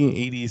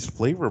 1980s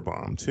flavor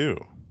bomb too.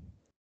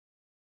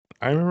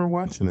 I remember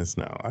watching this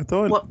now. I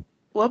thought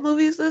what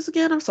movie is this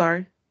again? I'm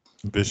sorry.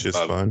 Vicious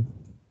Uh, Fun.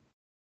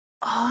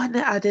 Oh,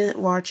 no, I didn't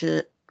watch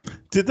it.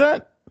 Did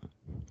that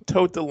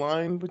tote the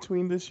line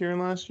between this year and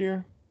last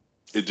year?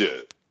 It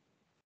did.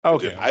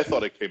 Okay. I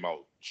thought it came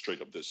out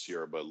straight up this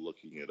year, but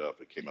looking it up,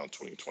 it came out in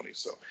 2020.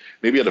 So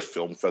maybe at a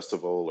film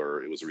festival,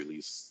 or it was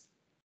released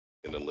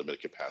in a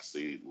limited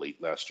capacity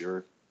late last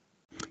year.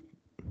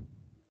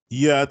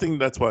 Yeah, I think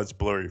that's why it's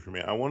blurry for me.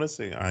 I want to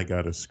say I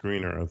got a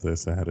screener of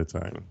this ahead of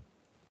time.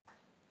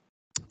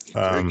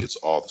 Greg gets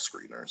all the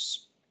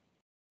screeners.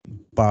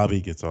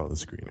 Bobby gets all the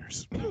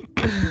screeners.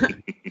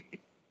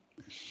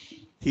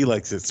 He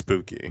likes it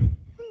spooky.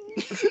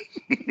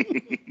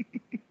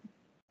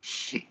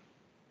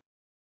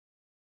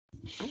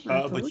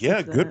 But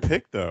yeah, good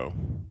pick though.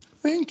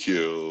 Thank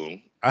you.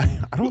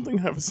 I don't think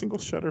I have a single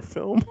Shudder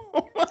film.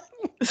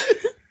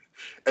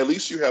 At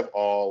least you have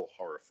all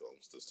horror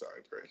films this time,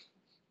 Greg.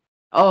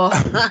 Oh.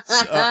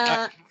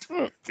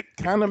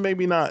 Kind of,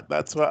 maybe not.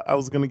 That's why I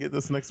was gonna get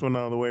this next one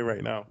out of the way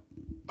right now.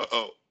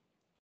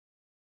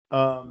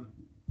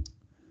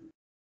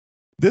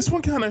 This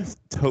one kind of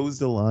toes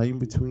the line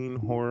between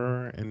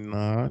horror and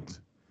not.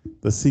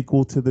 The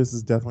sequel to this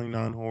is definitely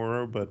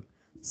non-horror, but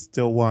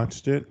still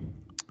watched it.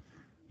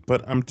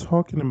 But I'm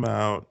talking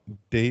about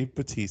Dave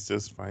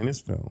Bautista's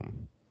finest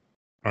film,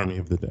 Army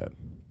of the Dead.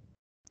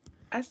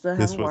 I still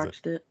haven't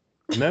watched it.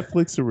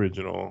 Netflix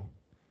original.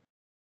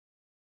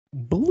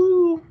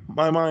 Blew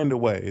my mind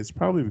away. It's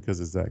probably because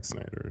of Zack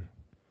Snyder's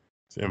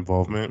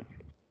involvement.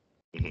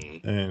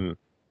 Mm-hmm. And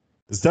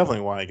it's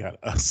definitely why I got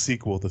a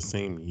sequel the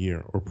same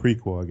year, or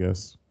prequel, I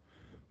guess.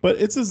 But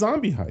it's a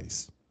zombie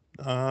heist.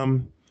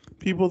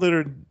 People that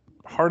are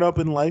hard up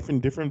in life in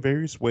different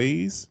various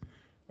ways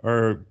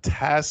are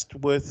tasked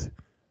with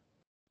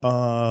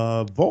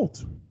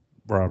vault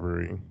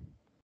robbery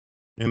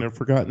in a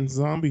forgotten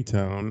zombie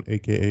town,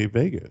 aka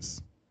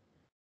Vegas.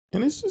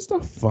 And it's just a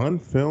fun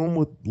film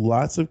with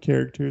lots of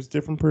characters,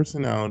 different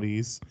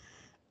personalities,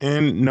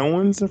 and no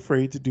one's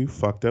afraid to do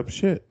fucked up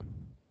shit.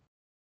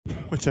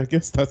 Which I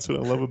guess that's what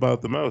I love about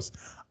it the most.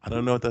 I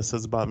don't know what that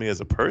says about me as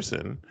a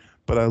person,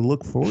 but I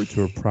look forward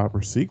to a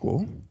proper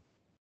sequel.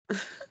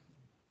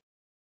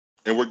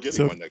 And we're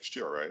getting one next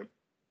year, right?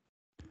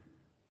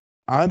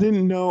 I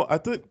didn't know. I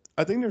think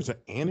there's an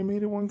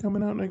animated one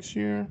coming out next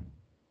year.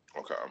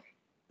 Okay.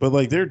 But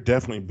like they're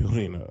definitely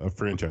building a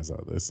franchise out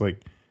of this.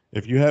 Like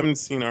if you haven't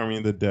seen Army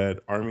of the Dead,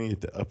 Army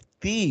of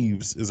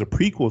Thieves is a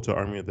prequel to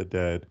Army of the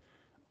Dead.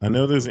 I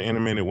know there's an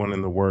animated one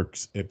in the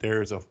works. If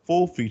there's a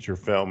full feature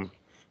film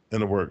in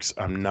the works,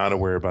 I'm not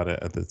aware about it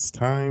at this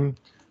time,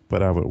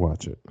 but I would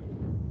watch it.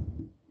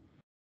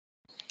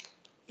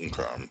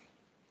 Okay.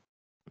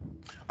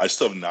 I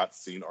still have not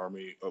seen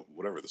Army of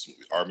whatever this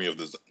movie. Army of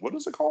the what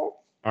is it called?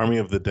 Army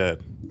of the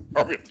Dead.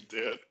 Army of the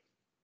Dead.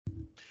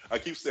 I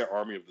keep saying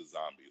Army of the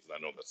Zombies, and I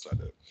know that's not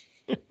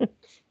it.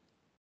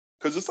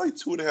 Because it's like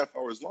 2.5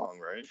 hours long,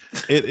 right?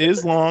 It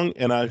is long,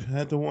 and I've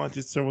had to watch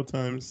it several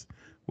times.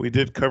 We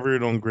did cover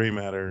it on Gray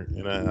Matter,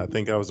 and I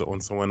think I was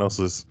on someone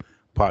else's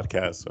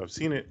podcast, so I've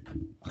seen it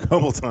a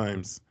couple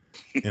times,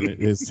 and it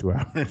is 2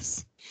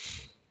 hours.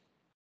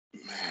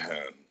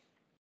 Man.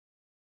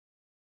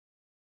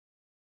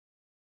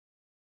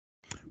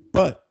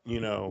 But,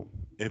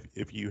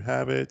 if you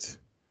have it,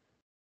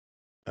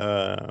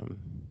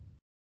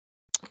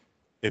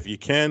 if you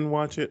can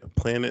watch it,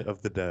 Planet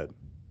of the Dead.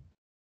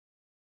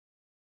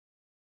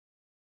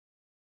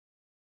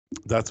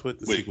 That's what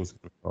the sequel's going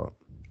to be called.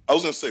 I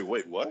was going to say,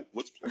 wait, what?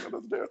 What's Planet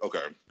of the Dead? Okay.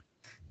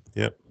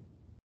 Yep.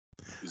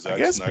 Zack I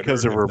guess Snyder,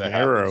 because of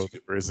Romero,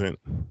 happens, there isn't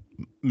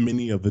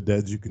many of the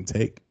Deads you can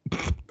take.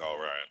 Oh,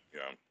 right.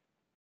 Yeah.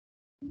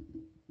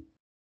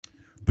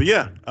 But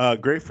yeah,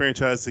 great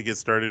franchise to get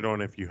started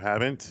on if you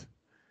haven't.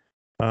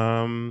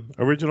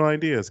 Original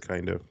ideas,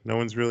 kind of. No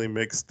one's really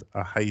mixed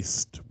a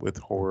heist with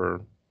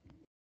horror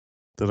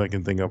that I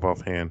can think of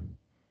offhand.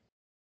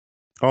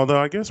 Although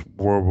I guess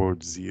World War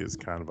Z is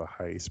kind of a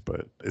heist,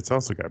 but it's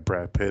also got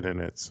Brad Pitt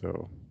in it,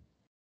 so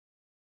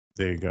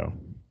there you go.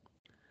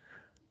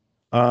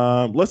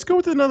 Let's go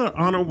with another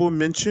honorable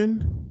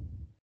mention.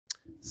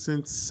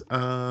 Since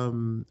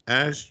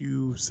Ash,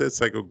 you said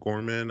Psycho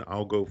Gorman,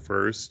 I'll go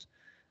first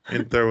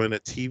and throw in a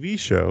TV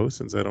show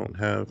since I don't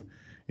have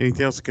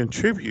anything else to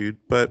contribute.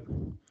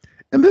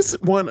 And this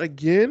one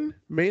again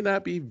may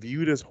not be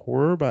viewed as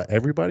horror by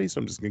everybody,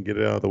 so I'm just gonna get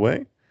it out of the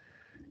way.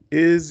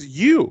 Is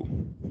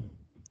You?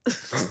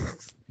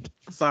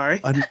 Sorry.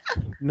 A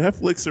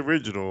Netflix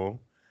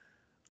original.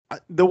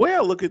 The way I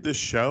look at this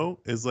show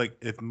is like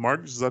if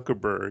Mark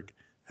Zuckerberg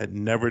had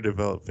never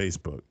developed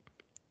Facebook,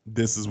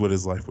 this is what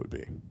his life would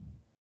be.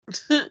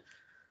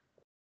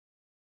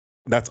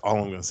 That's all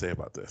I'm going to say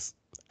about this.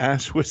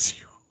 Ash,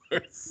 what's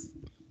yours?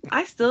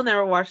 I still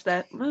never watched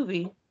that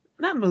movie.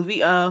 Not movie,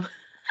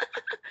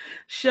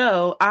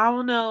 show. I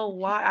don't know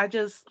why.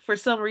 For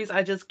some reason,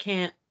 I just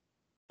can't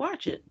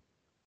watch it.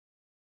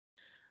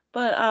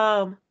 But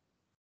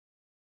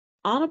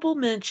honorable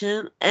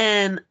mention,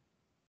 and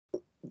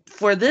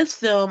for this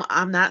film,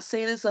 I'm not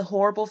saying it's a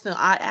horrible film.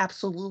 I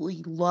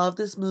absolutely love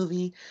this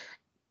movie,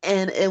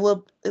 and it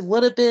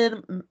would have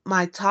been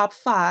my top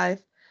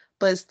 5,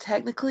 but it's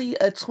technically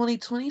a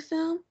 2020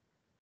 film.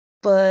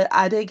 But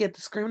I didn't get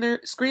the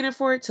screener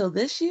for it till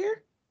this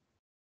year.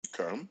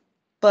 Okay.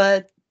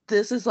 But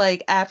this is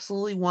like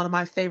absolutely one of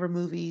my favorite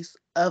movies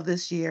of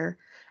this year,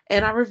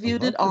 and I I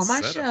reviewed love it the on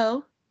my setup.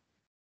 show.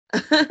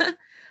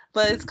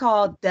 But it's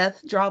called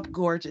Death Drop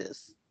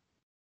Gorgeous.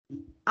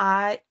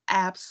 I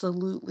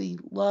absolutely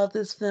love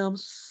this film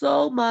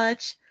so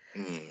much.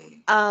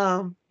 Mm.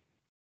 Um,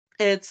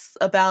 it's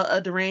about a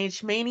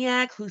deranged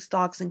maniac who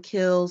stalks and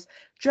kills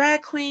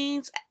drag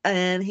queens,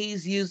 and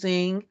he's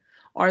using,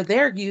 or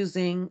they're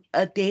using,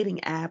 a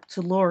dating app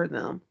to lure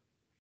them.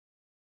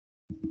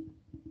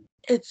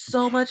 It's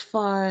so much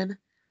fun.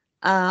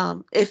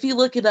 If you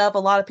look it up, a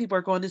lot of people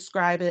are going to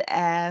describe it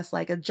as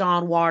like a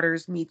John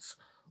Waters meets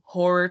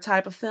horror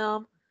type of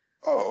film.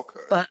 Oh, okay.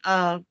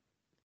 But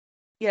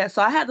yeah,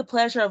 so I had the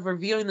pleasure of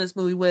reviewing this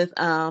movie with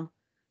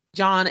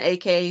John,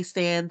 aka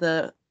Stan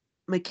the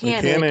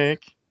mechanic.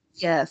 Mechanic.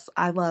 Yes,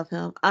 I love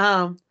him.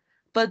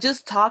 But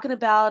just talking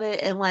about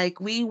it, and like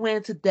we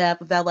went to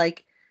depth about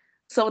like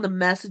some of the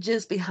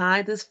messages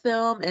behind this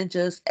film and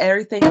just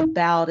everything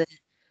about it.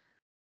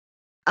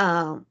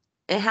 Um,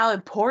 and how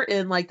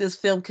important like this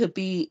film could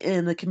be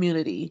in the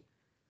community.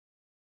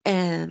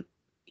 And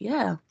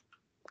yeah,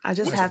 I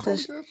just What's it have to called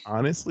again?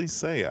 Honestly,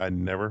 say I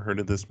never heard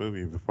of this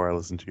movie before I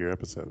listened to your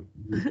episode.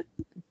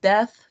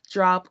 Death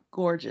Drop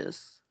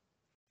Gorgeous.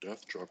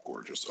 Death Drop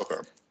Gorgeous.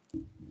 Okay.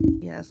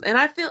 Yes, and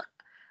I feel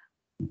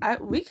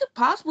we could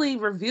possibly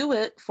review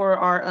it for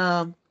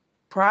our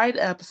Pride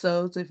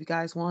episodes if you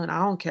guys want. I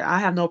don't care. I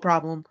have no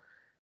problem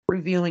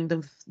reviewing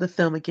the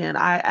film again.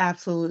 I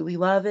absolutely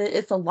love it.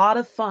 It's a lot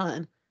of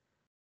fun.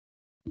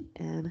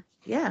 And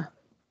yeah.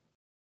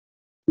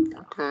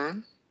 Okay.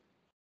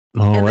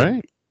 All And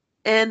right.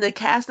 the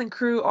cast and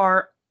crew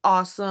are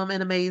awesome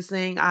and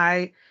amazing.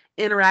 I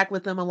interact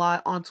with them a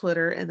lot on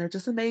Twitter and they're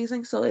just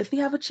amazing. So if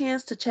you have a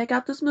chance to check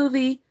out this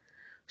movie,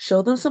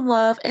 show them some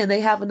love, and they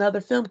have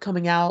another film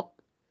coming out.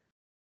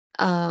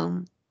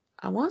 Um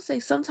I want to say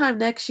sometime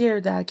next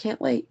year that I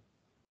can't wait.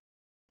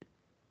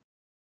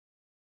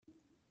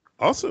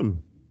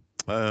 Awesome.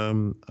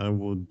 I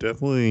will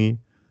definitely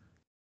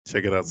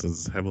check it out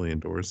since it's heavily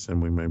endorsed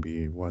and we might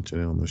be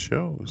watching it on the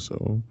show.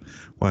 So,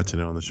 watching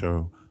it on the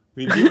show.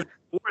 We do it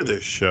for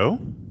this show.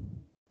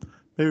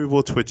 Maybe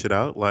we'll Twitch it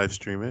out, live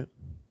stream it.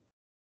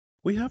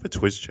 We have a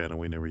Twitch channel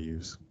we never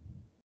use.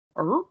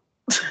 Er?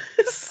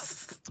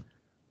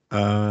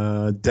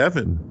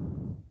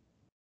 Devin,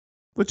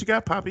 what you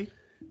got, Poppy?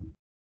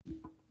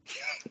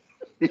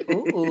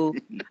 Ooh.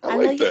 I I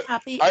like love you, that.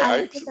 Poppy. I I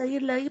actually.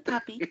 love you,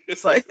 Poppy.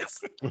 It's like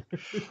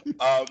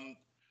um.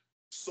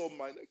 So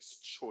my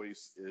next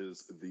choice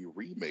is the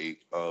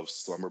remake of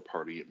Slumber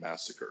Party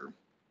Massacre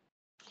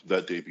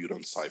that debuted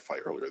on Sci-Fi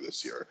earlier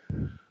this year.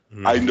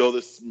 I Mhm. know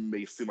this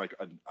may seem like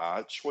an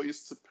odd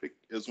choice to pick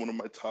as one of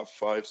my top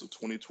fives of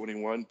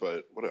 2021,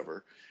 but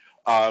whatever.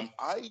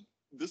 I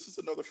This is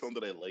another film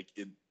that I like.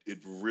 It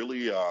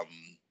really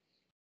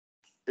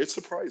it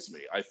surprised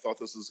me. I thought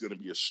this was going to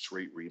be a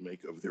straight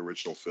remake of the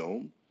original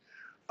film,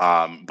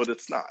 but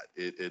it's not.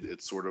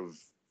 It sort of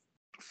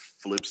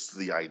flips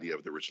the idea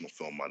of the original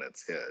film on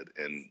its head.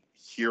 And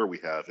here we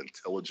have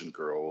intelligent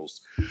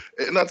girls,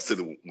 and not to say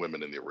the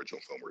women in the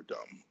original film were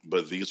dumb,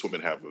 but these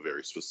women have a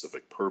very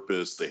specific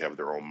purpose. They have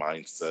their own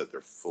mindset.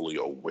 They're fully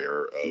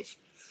aware of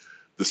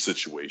the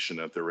situation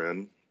that they're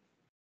in.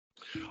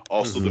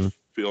 Also, the Mhm.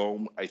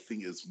 film, I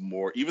think, is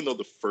more, even though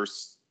the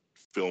first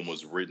film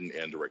was written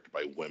and directed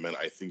by women,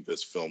 I think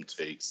this film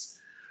takes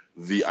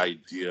the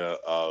idea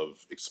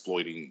of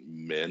exploiting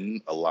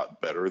men a lot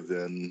better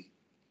than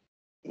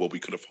what we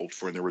could have hoped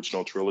for in the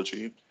original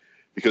trilogy,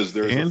 because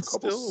there's a And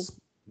couple. still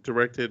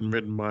directed and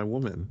written by a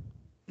woman.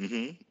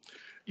 Mhm.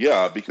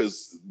 Yeah,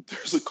 because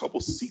there's a couple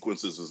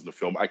sequences in the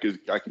film. I can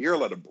hear a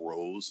lot of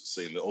bros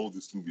saying that, oh,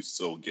 this movie's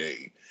so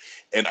gay,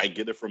 and I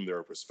get it from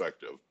their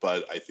perspective,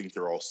 but I think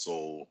they're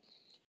also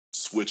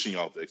switching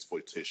out the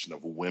exploitation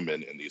of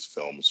women in these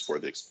films for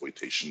the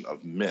exploitation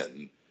of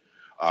men.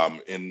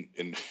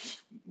 And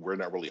we're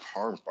not really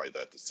harmed by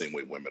that the same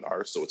way women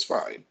are, so it's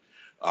fine.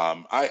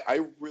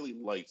 I really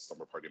liked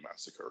Summer Party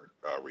Massacre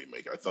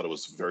remake. I thought it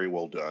was very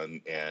well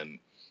done and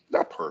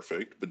not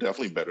perfect, but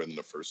definitely better than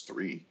the first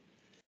three.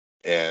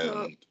 so,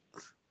 And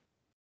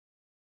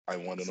I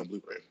want it so on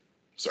Blu-ray.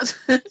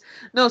 Sorry.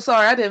 no,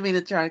 sorry, I didn't mean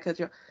to try to cut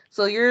you off.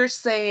 So you're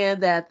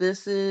saying that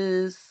this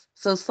is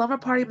so Summer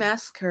Party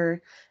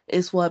Massacre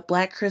is what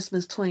Black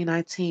Christmas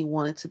 2019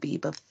 wanted to be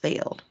but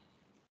failed.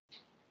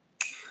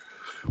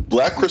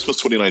 Black Christmas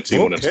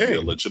 2019 wanted to be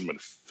a Okay.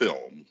 legitimate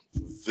film.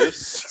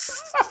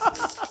 This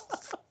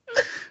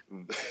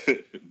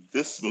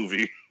this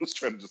movie was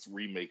trying to just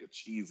remake a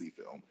cheesy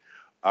film.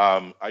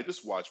 I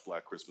just watched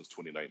Black Christmas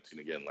 2019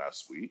 again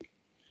last week.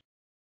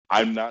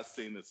 I'm not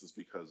saying this is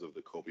because of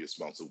the copious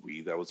amounts of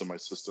weed that was in my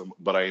system,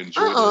 but I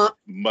enjoyed it Uh-uh.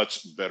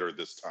 much better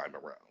this time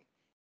around.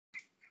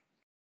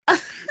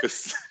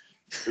 it's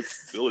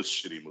still a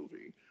shitty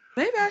movie,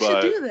 Maybe I should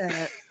but do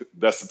that.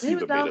 that's the team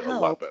Maybe that made that'll it a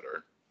lot help.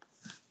 better.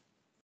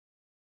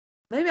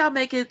 Maybe I'll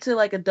make it to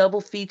like a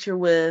double feature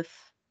with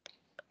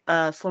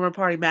Slumber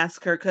Party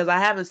Massacre because I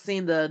haven't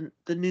seen the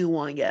new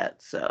one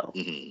yet. So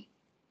Hmm.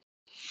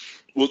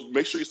 Well,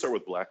 make sure you start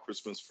with Black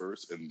Christmas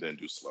first, and then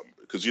do Slumber,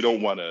 because you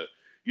don't want to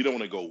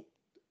go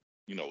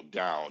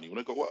down. You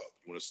want to go up.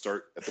 You want to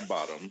start at the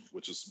bottom,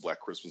 which is Black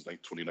Christmas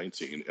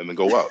 2019, and then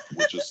go up,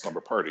 which is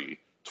Slumber Party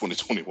Hey,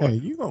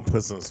 2021. you gonna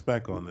put some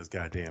spec on this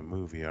goddamn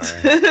movie, all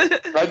right?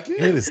 I It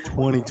did. is It's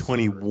one of my Oscars.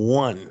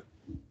 2021.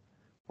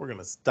 We're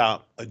gonna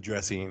stop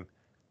addressing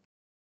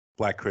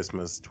Black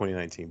Christmas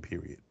 2019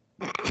 period.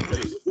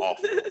 It is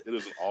awful. It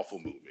is an awful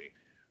movie.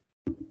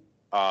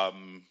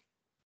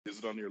 Is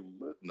it on your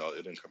list? No, it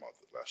didn't come out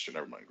last year.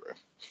 Never mind, Gray.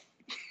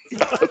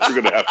 I thought you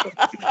were gonna have.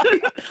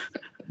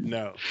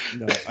 No.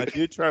 I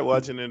did try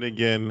watching it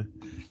again.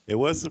 It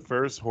was the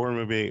first horror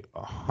movie,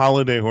 a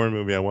holiday horror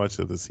movie I watched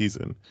of the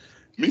season,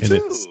 Me and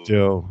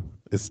too.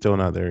 it's still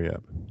not there yet.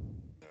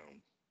 No.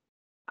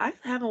 I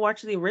haven't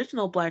watched the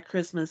original Black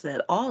Christmas at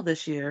all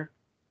this year.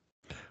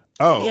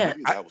 Oh, Yeah.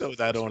 maybe I was throw the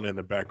that first on one. in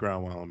the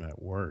background while I'm at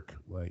work.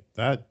 Like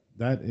that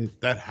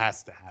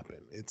has to happen.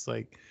 It's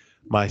like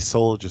my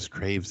soul just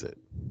craves it.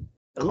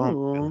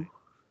 Ooh.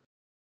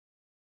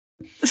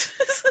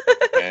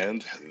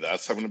 And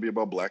that's going to be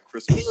about Black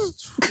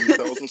Christmas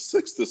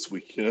 2006 this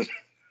weekend,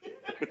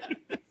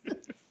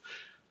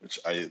 which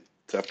I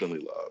definitely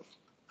love.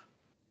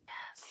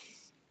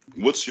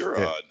 What's your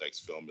Yeah.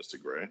 next film, Mr.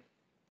 Gray?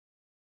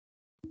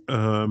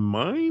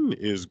 Mine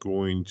is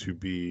going to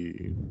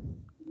be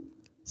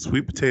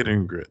Sweet Potato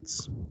and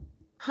Grits.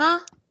 Huh?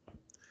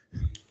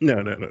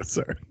 No,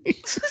 sorry.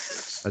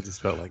 I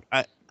just felt like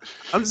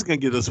I'm just gonna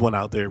get this one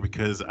out there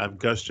because I've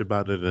gushed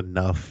about it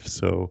enough,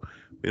 so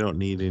we don't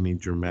need any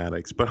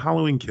dramatics. But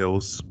Halloween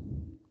Kills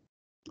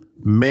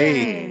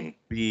may Hmm.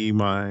 be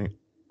my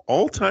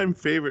all-time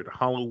favorite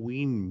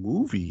Halloween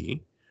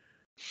movie.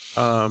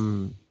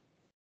 I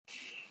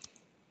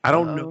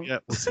don't know Uh-oh.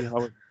 yet. We'll see how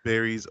it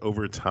varies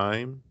over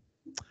time.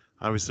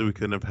 Obviously, we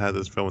couldn't have had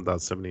this film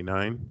without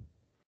 79.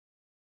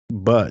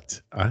 But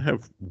I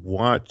have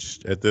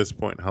watched at this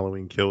point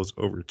Halloween Kills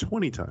over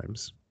 20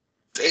 times.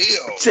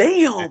 Damn.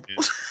 Damn. And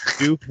I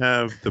do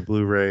have the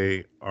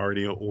Blu-ray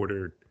already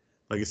ordered.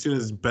 Like as soon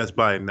as Best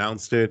Buy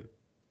announced it,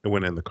 it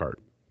went in the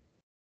cart.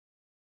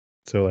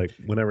 So like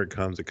whenever it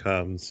comes,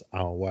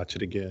 I'll watch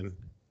it again.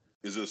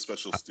 Is it a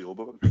special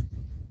steelbook?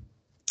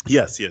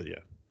 Yes, yeah.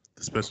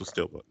 The special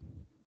steelbook.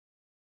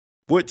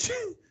 Which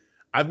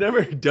I've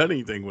never done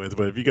anything with,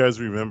 but if you guys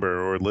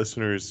remember, or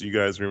listeners, you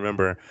guys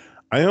remember,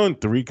 I own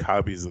 3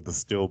 copies of the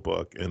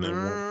steelbook and then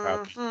 1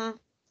 copy Mhm.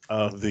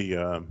 of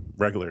the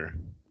regular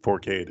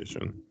 4K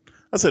edition.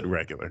 I said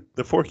regular,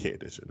 the 4K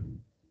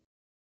edition.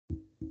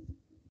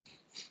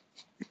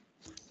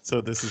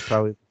 So this is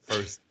probably the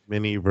first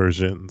mini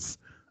versions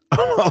of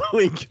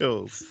Halloween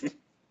Kills.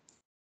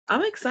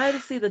 I'm excited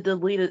to see the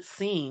deleted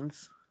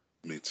scenes.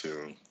 Me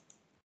too.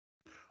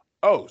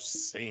 Oh,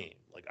 same.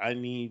 Like I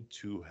need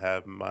to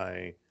have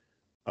my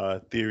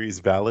theories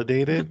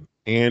validated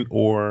and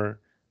or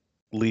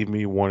leave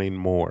me wanting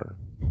more.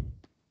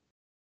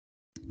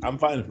 I'm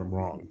fine if I'm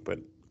wrong, but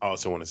I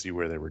also want to see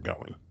where they were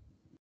going.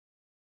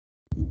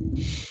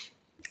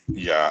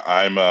 Yeah,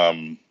 I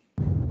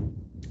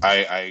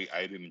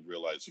didn't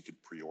realize you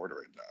could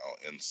pre-order it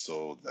now, and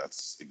so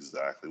that's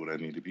exactly what I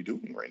need to be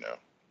doing right now.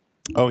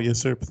 Oh, yes,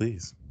 sir.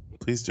 Please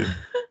do.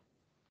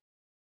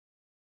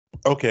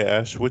 Okay,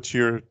 Ash, what's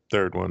your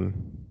third one?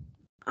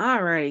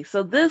 All right.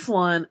 So this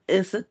one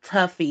is a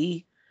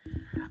toughie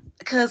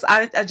because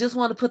I just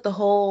want to put the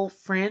whole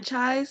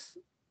franchise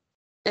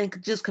and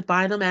just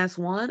combine them as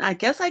one. I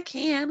guess I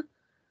can,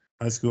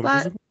 High School but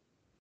Musical?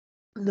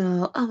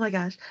 no. Oh my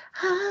gosh.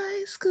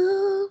 High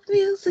School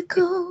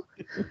Musical.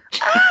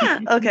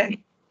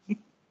 Okay.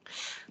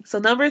 So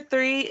number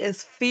 3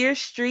 is Fear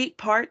Street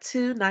Part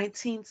 2,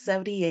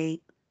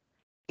 1978.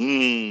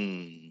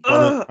 Mm.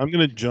 Well, I'm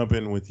gonna jump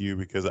in with you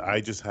because I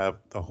just have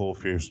the whole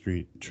Fear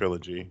Street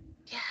trilogy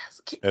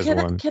Yes. as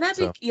one. Can I be?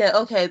 So Yeah.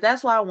 Okay.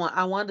 That's what I want.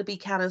 I wanted to be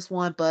counted as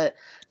one, but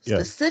yeah,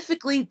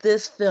 specifically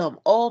this film.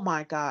 Oh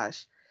my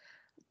gosh.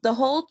 The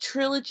whole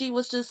trilogy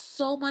was just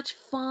so much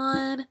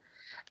fun.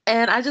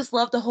 And I just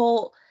love the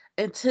whole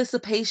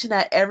anticipation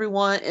that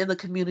everyone in the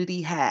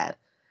community had.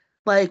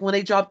 Like when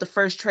they dropped the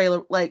first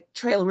trailer, we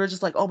were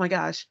just like, oh my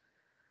gosh,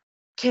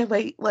 can't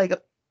wait. Like,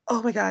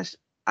 oh my gosh,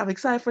 I'm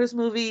excited for this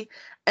movie.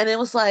 And it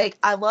was like,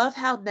 I love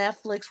how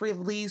Netflix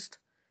released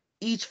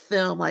each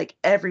film like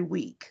every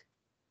week.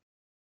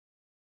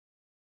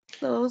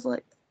 So it was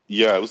like,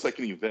 Yeah, it was like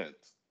an event.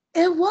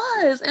 it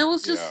was. It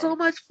was just Yeah. so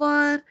much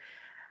fun.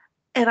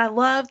 And I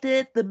loved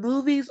it. The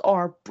movies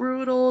are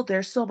brutal.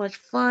 They're so much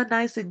fun,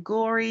 nice and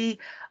gory,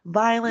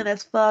 violent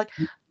as fuck.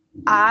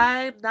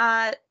 I'm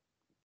not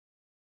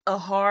a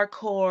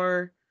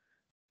hardcore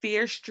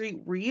Fear Street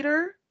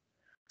reader,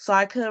 so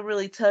I couldn't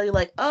really tell you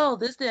like, oh,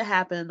 this didn't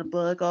happen in the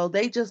book. Oh,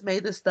 they just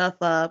made this stuff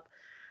up.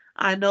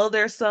 I know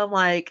there's some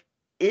like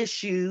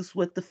issues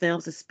with the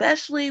films,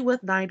 especially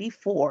with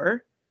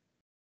 94.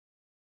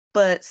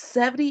 But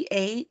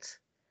 78,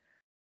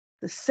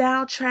 the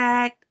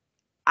soundtrack,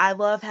 I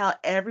love how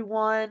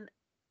everyone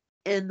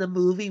in the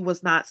movie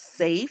was not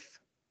safe.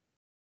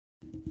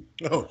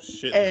 Oh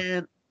shit!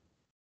 And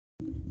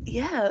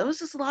yeah, it was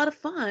just a lot of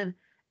fun.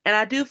 And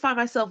I do find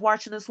myself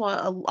watching this one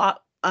a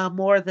lot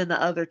more than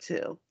the other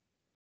two.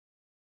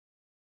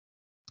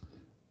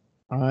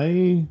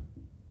 I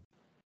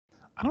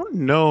don't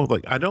know.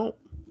 Like I don't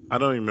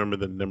even remember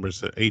the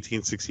numbers.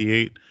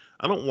 1868.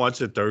 I don't watch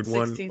the third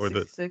one or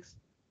the 1666.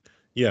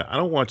 yeah. I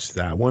don't watch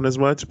that one as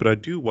much, but I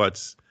do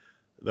watch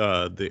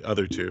the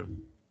other two.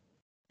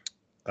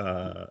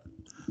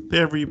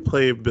 Their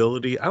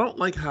replayability. I don't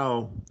like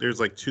how there's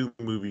like two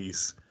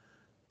movies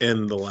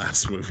in the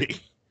last movie.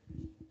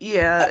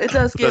 Yeah, it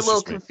does But get a that's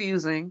little just me.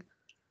 confusing.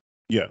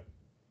 Yeah.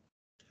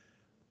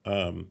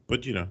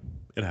 But it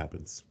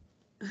happens.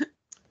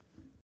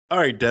 All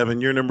right,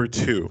 Devin, you're number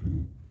 2.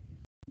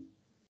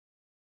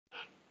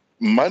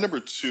 My number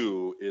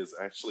 2 is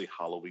actually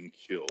Halloween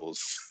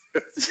Kills.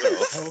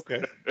 So,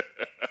 Okay.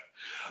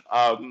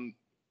 um,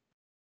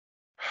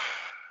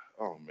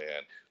 oh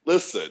man,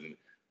 listen,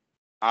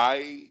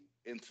 I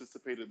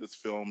anticipated this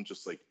film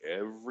just like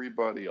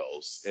everybody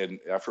else, and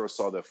after I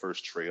saw that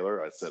first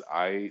trailer, I said,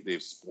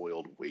 they've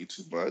spoiled way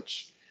too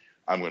much.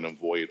 I'm going to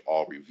avoid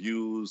all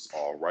reviews,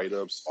 all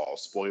write-ups, all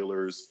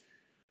spoilers.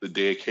 The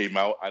day it came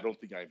out, I don't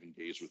think I've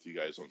engaged with you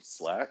guys on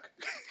Slack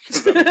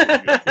because I don't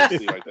think you guys can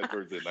see like that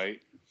Thursday night.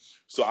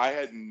 So I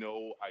had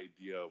no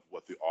idea of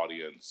what the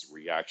audience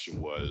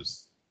reaction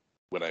was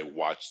when I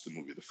watched the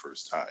movie the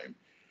first time.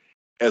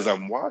 As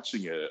I'm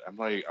watching it, I'm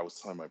like, I was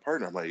telling my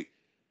partner, I'm like,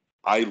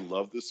 I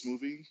love this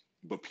movie,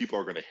 but people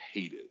are going to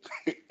hate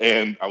it.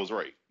 And I was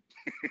right.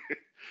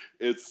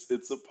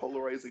 It's a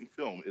polarizing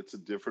film. It's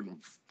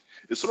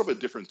sort of a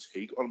different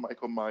take on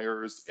Michael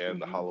Myers and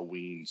the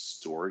Halloween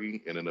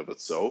story in and of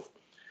itself.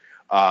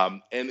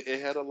 And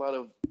it had a lot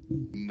of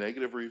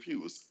negative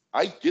reviews.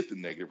 I get the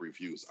negative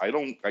reviews. I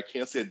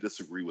can't say I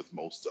disagree with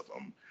most of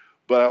them,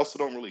 but I also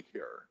don't really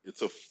care.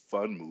 It's a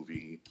fun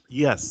movie.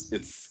 Yes.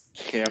 It's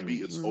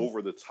campy. It's Mhm.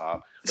 over the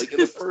top. Like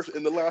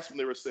in the last one,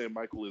 they were saying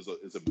Michael is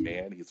a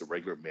man. He's a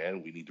regular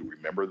man. We need to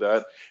remember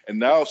that. And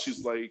now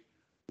she's like,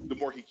 the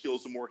more he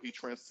kills, the more he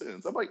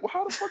transcends. I'm like, well,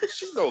 how the fuck did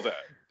she know that?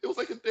 It was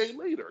like a day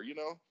later,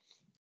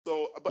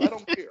 So, but I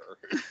don't care.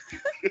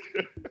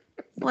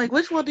 Like,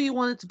 which one do you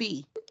want it to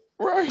be?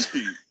 Right.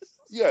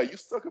 Yeah, you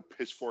stuck a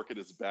pitchfork in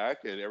his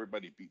back and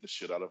everybody beat the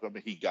shit out of him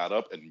and he got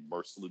up and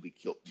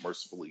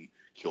mercifully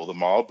killed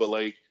them all. But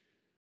like,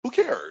 who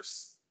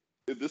cares?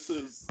 This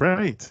is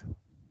Right.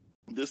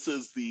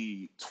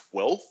 the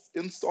 12th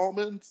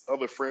installment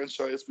of a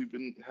franchise we've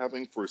been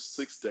having for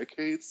 6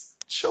 decades.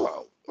 Chill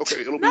out.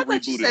 Okay, it'll Not be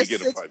that you rebooted said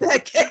again in 6 5 years.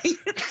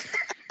 decades.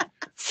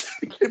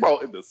 It came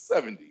out in the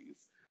 70s.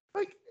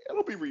 Like,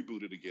 it'll be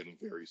rebooted again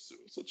very soon.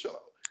 So chill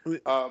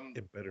out.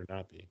 It better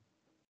not be.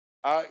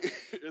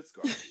 It's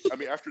gone. I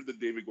mean, after the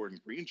David Gordon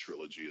Green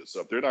trilogy is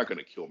up, they're not going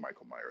to kill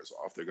Michael Myers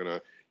off.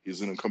 He's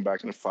going to come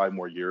back in 5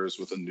 more years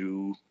with a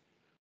new,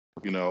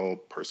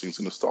 person he's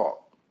going to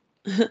stalk.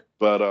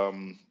 But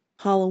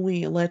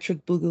Halloween,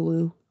 Electric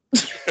Boogaloo.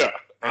 yeah,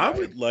 I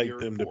would like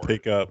them to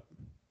pick up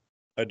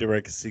a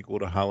direct sequel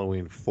to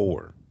Halloween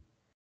 4,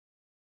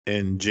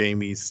 and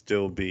Jamie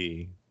still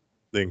be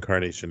the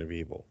incarnation of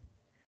evil,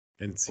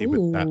 and see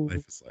what that Ooh.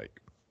 life is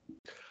like.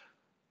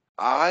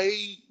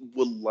 I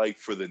would like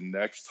for the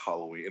next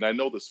Halloween, and I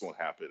know this won't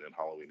happen and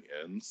Halloween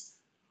ends,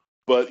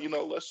 but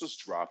let's just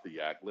drop the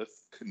act.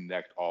 Let's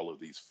connect all of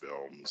these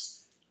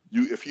films.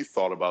 If you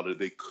thought about it,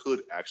 they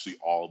could actually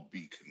all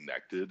be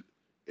connected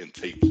and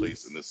take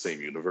place in the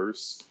same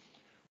universe.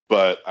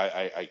 But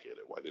I get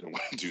it why they don't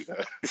want to do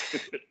that.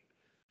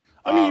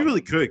 I mean, you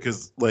really could,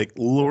 because like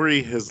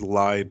Laurie has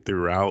lied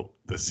throughout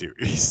the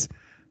series,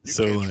 You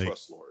so can't like,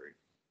 trust Laurie.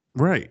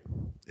 right,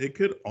 it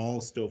could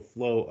all still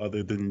flow.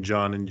 Other than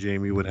John and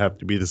Jamie would have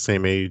to be the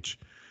same age,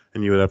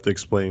 and you would have to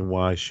explain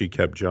why she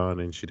kept John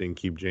and she didn't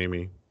keep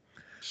Jamie.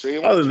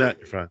 Other than that,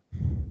 you're fine.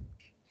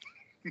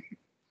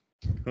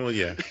 Well,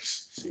 yeah,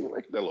 she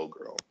like that little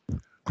girl.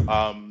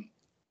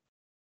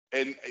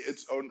 And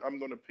I'm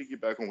going to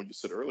piggyback on what you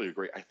said earlier,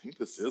 Great. I think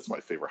this is my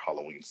favorite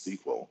Halloween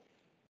sequel.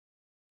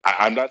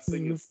 I'm not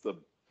saying it's the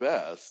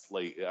best.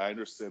 Like, I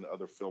understand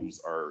other films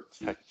are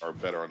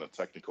better on a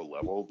technical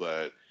level,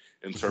 but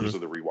in terms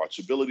of the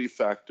rewatchability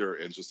factor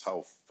and just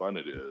how fun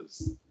it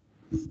is,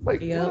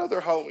 like, what other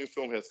Halloween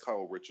film has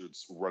Kyle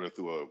Richards running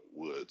through a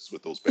woods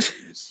with those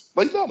bangs?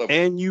 Like, none of them.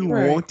 And you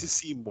want to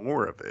see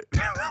more of it.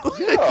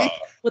 Yeah.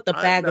 With a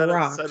bag of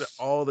rocks. Said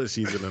all the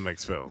season in the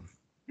next film.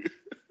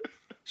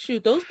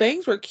 Shoot, those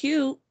bangs were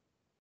cute.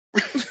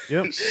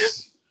 Yep.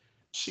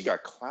 She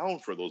got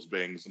clowned for those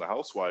bangs in The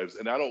Housewives,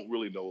 and I don't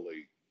really know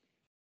like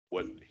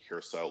what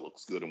hairstyle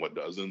looks good and what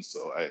doesn't,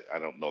 so I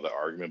don't know that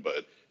argument,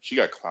 but she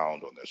got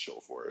clowned on that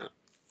show for it.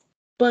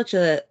 Bunch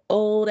of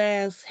old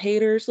ass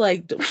haters.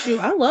 Like, shoot,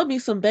 I love me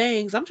some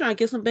bangs. I'm trying to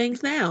get some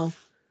bangs now.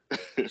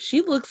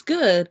 She looks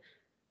good.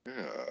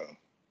 Yeah.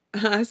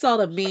 I saw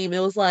the meme. It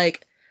was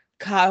like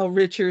Kyle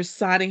Richards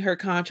signing her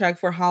contract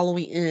for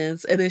Halloween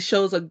Ends, and it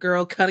shows a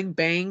girl cutting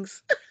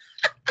bangs.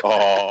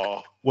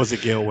 Oh, Was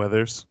it Gail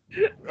Weathers?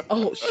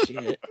 Oh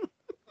shit,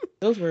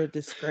 those were a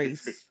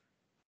disgrace.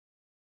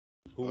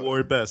 Who wore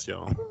it best,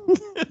 y'all?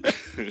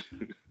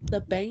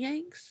 The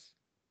bangs,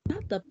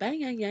 not the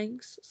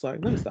bangs. Sorry,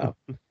 let me stop.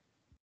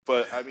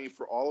 but I mean,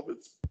 for all of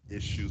its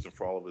issues and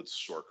for all of its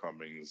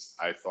shortcomings,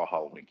 I thought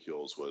Halloween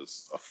Kills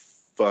was a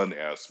fun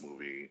ass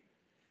movie,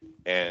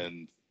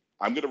 and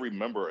I'm gonna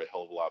remember a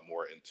hell of a lot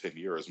more in 10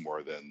 years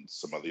more than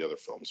some of the other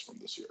films from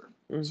this year.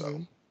 So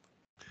Mhm.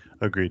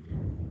 Agreed.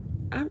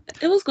 I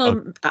was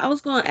going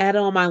to add it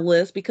on my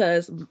list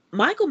because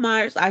Michael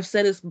Myers, I've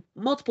said this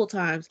multiple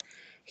times,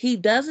 he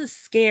doesn't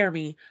scare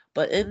me,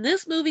 but in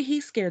this movie, he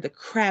scared the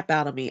crap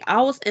out of me.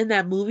 I was in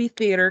that movie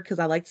theater because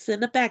I like to sit in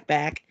the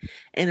back,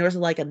 and there was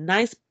like a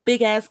nice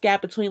big ass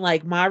gap between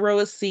like my row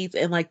of seats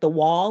and like the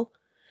wall,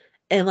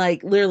 and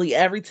like literally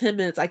every 10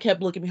 minutes, I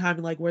kept looking behind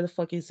me like, where the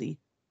fuck is he?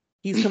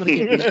 He's coming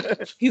to get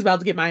me. He's about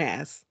to get my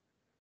ass.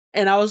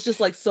 And I was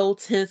just like so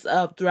tense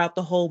up throughout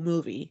the whole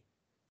movie.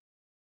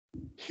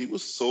 he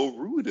was so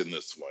rude in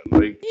this one,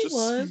 like He just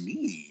was.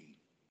 mean.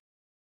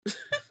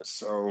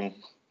 So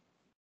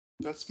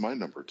that's my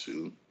number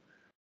two.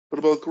 What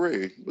about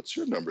Gray? What's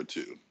your number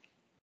two?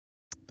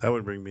 That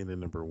would bring me to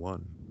number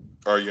one.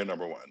 Or your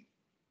number one?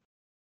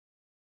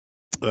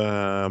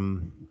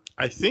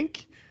 I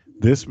think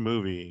this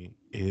movie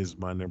is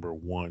my number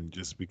one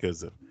just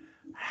because of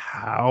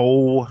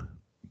how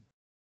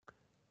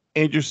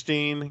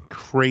interesting,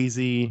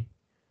 crazy,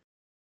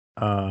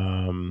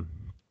 um,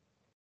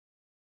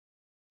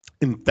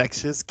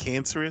 infectious,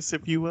 cancerous,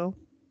 if you will.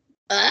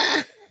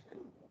 Ah,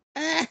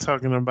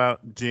 Talking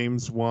about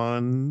James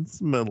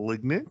Wan's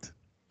Malignant.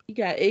 You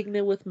got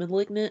ignorant with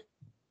malignant.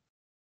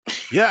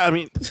 Yeah, I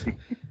mean,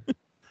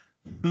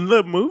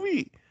 the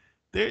movie,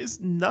 there's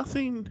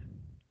nothing.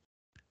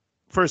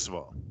 First of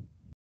all,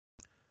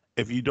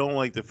 if you don't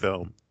like the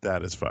film,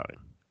 that is fine.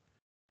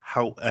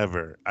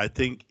 However, I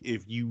think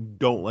if you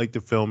don't like the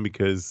film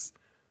because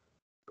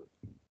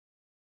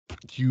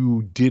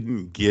you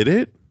didn't get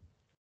it,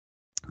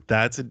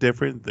 that's a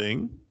different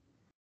thing.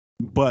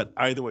 But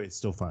either way, it's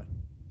still fine.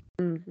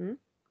 Mm-hmm.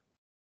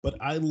 But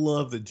I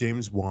love that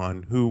James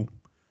Wan, who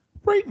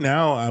right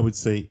now I would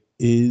say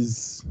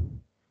is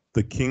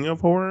the king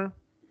of horror.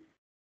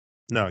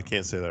 No, I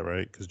can't say that,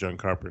 right? Because John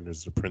Carpenter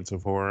is the prince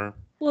of horror.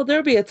 Well,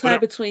 there'll be a tie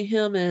But between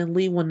him and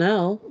Lee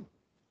Winnell.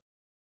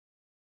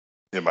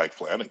 And Mike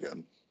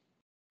Flanagan.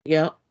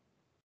 Yep.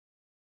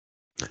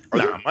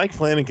 Mike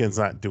Flanagan's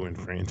not doing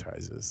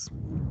franchises.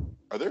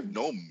 Are there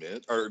no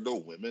men or no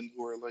women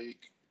who are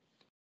like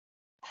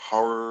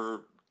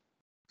horror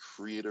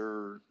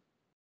creator,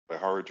 like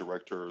horror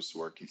directors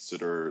who are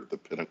considered the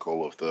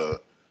pinnacle of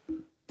the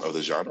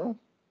genre?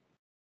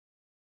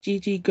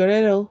 Gigi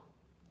Guerrero.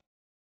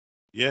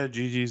 Yeah,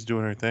 Gigi's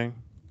doing her thing.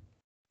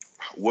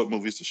 What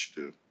movies does she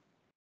do?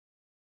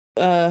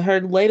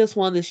 Her latest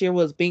one this year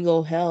was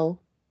Bingo Hell.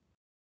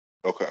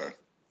 Okay.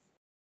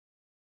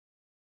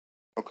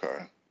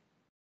 Okay.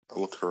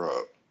 I'll look her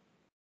up.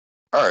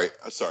 All right.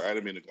 Sorry, I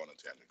didn't mean to go on a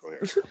tangent. Go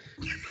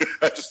ahead.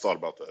 I just thought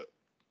about that.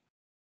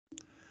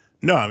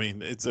 No, I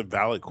mean, it's a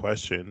valid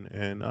question,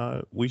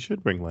 and we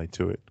should bring light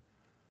to it.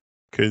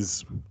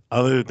 Because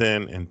other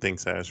than, and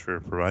thanks, Ash, for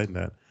providing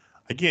that,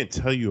 I can't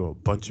tell you a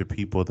bunch of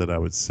people that I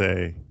would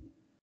say,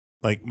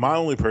 like, my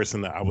only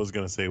person that I was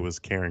going to say was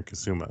Karen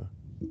Kasuma.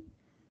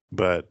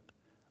 But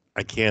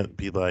I can't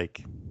be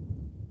like,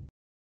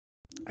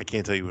 I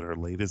can't tell you what her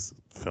latest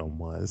film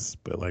was,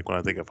 but like when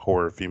I think of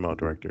horror female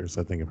directors,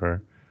 I think of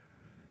her.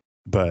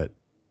 But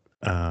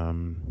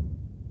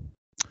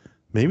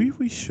maybe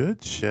we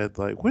should shed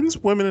light. When's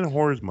Women in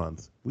Horrors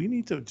Month? We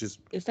need to just.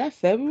 Is that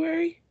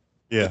February?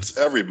 Yeah. It's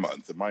every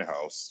month in my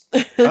house.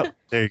 Oh,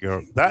 there you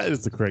go. That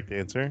is the correct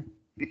answer.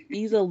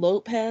 Isa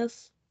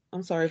Lopez.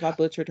 I'm sorry if I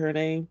butchered her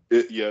name.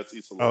 Yeah, it's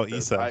Issa Oh, Lopez.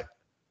 Issa.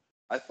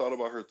 I thought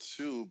about her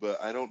too, but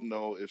I don't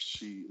know if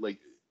she like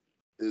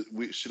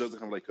she doesn't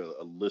have like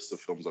a list of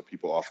films that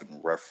people often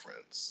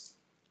reference.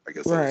 I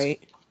guess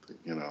Right.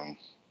 you know.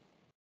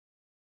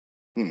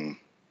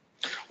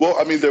 Well,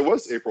 I mean, there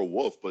was April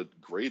Wolf, but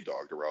Grey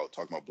dogged her out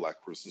talking about Black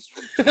Christmas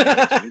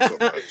 2019 so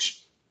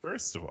much.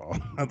 First of all,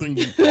 I think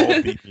you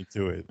all beat me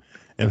to it.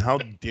 And how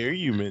dare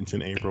you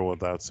mention April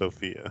without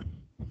Sophia?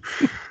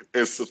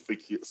 It's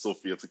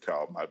Sophia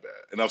Takao, my bad.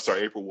 And I'm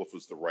sorry, April Wolf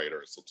was the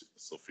writer, so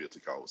Sophia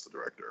Takao was the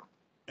director.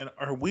 And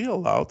are we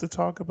allowed to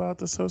talk about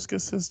the Soska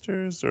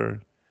sisters,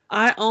 or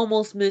I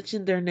almost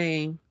mentioned their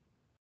name.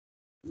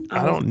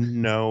 I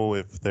don't know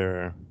if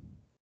they're.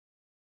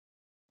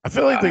 I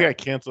feel like they got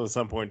canceled at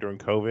some point during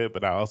COVID,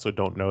 but I also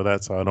don't know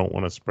that, so I don't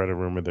want to spread a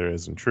rumor that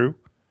isn't true.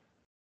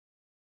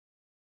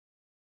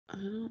 I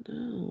don't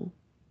know.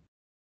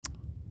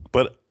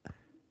 But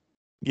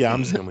yeah,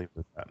 I'm just gonna leave it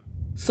at that.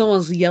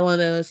 Someone's yelling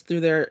at us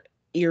through their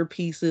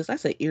earpieces. I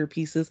say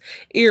earpieces,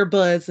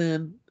 earbuds,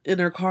 and in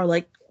their car,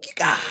 like,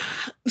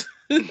 ah.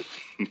 Did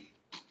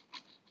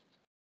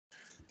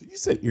you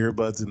say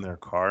earbuds in their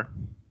car?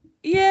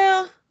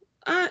 Yeah,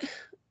 I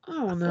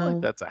I don't feel like know.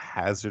 that's a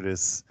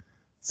hazardous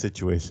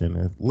situation.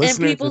 If And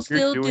listeners, people if you're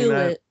still doing do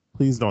that, it.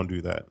 please don't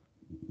do that.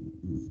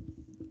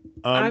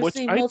 I've Which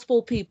seen I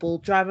multiple people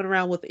driving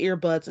around with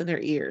earbuds in their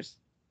ears.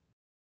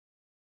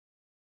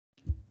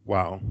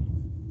 wow,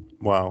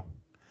 wow.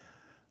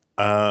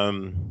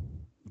 Um,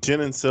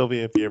 Jen and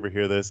Sylvia, if you ever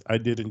hear this, I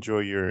did enjoy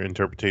your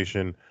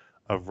interpretation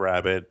of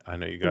Rabbit. I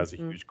know you guys are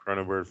Mhm. huge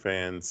Cronenberg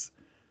fans.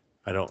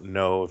 I don't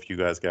know if you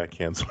guys got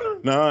canceled or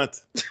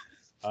not,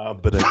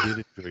 but I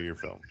did enjoy your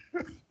film.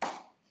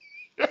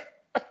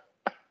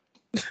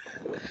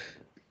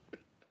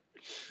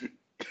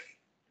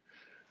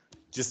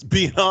 Just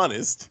being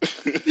honest.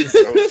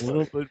 Just That was a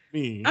little funny. bit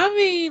mean. I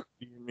mean,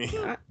 Being mean.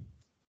 I,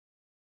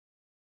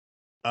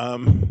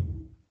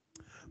 Um,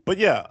 but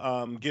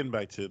yeah, getting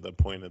back to the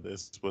point of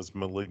this was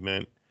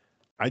Malignant.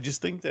 I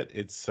just think that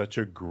it's such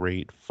a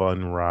great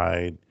fun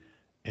ride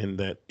and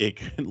that it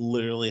could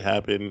literally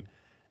happen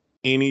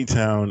any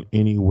town,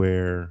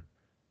 anywhere,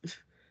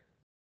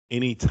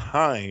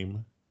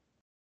 anytime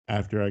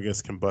after I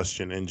guess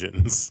combustion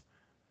engines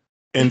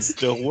and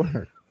still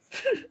work.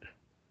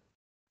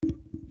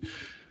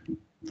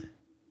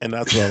 And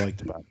that's what I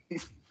liked about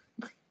it.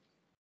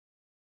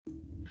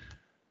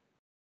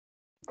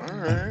 All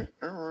right,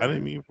 all I didn't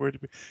right. mean for it to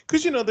be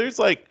because there's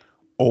like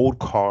old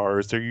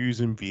cars, they're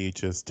using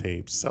VHS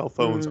tapes, cell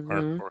phones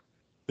aren't mhm. or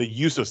the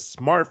use of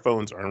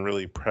smartphones aren't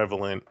really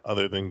prevalent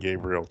other than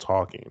Gabriel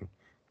talking.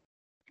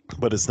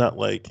 But it's not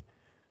like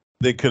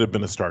they could have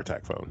been a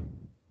StarTAC phone.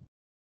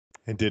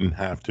 It didn't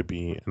have to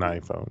be an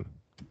iPhone.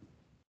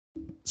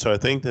 So I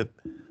think that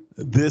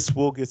this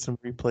will get some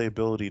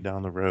replayability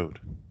down the road.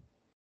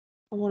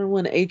 I wonder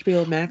when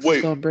HBO Max is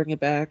Wait, going to bring it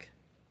back.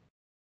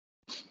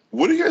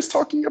 what are you guys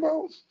talking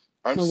about?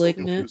 I'm so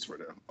Malignant. confused right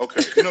now.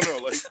 Okay, no,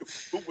 like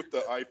with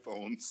the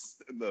iPhones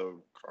in the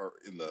car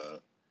in the.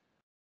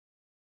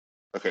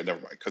 Okay, never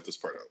mind. Cut this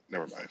part out.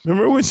 Never mind.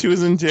 Remember when she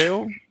was in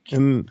jail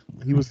and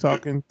he was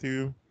talking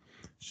to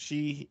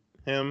she,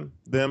 him,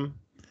 them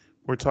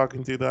were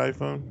talking through the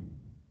iPhone?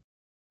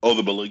 Oh,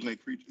 the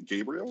malignant creature,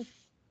 Gabriel.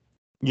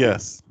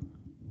 Yes.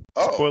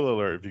 Oh, Spoiler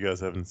alert if you guys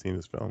haven't seen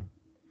this film.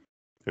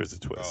 There's a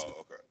twist. oh,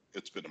 okay.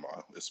 It's been a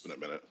while. It's been a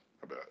minute.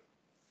 I bet.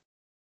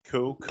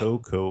 Cool.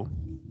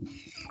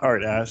 All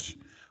right, Ash,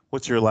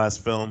 what's your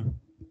last film?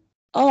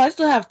 Oh, I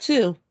still have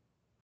two.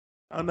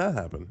 How'd that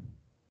happen?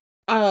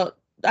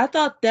 I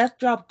thought Death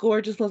Drop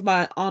Gorgeous was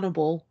my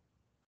honorable.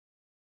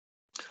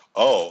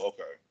 Oh,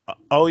 okay.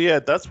 Oh yeah,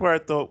 that's where I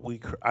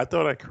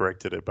thought I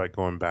corrected it by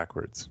going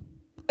backwards.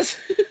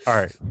 All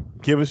right,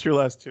 give us your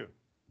last two.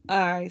 All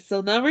right,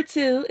 so number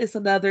two is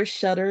another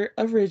Shudder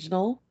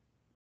original,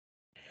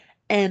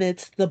 and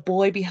it's The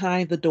Boy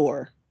Behind the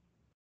Door.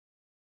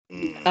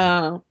 Mm.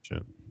 Um,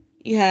 Shit.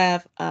 you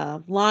have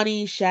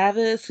Lonnie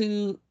Chavez,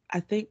 who I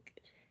think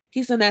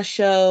he's in that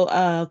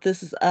show.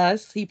 This Is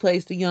Us. He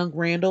plays the young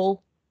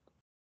Randall,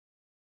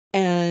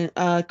 and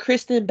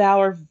Kristen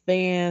Bauer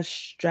Van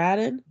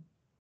Straten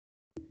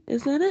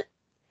is in it,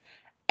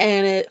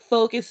 and it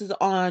focuses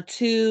on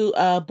two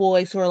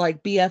boys who are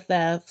like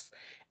BFFs,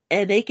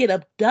 and they get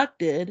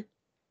abducted.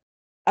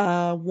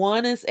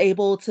 One is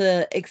able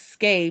to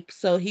escape,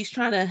 so he's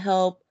trying to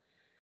help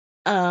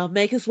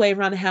make his way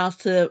around the house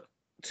to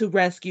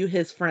rescue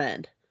his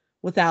friend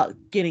without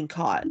getting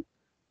caught.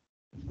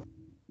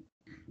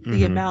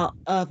 The Mm-hmm. amount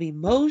of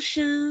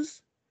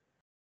emotions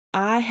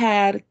I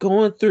had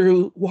going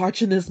through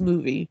watching this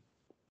movie,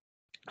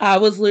 I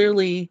was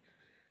literally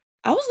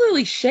I was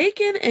literally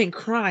shaking and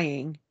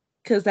crying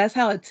because that's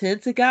how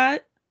intense it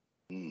got.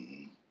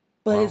 Mm.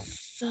 But Wow. it's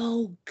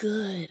so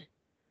good,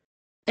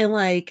 and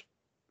like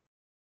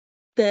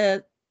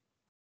the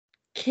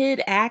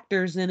kid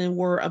actors in it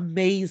were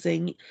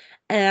amazing.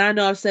 And I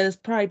know I've said this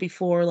probably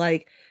before,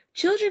 like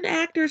children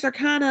actors are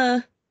kind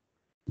of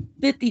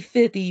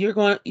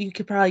 50-50. You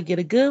could probably get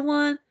a good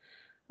one,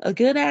 a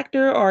good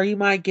actor, or you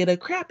might get a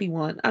crappy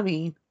one. I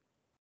mean,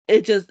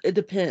 it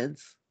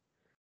depends.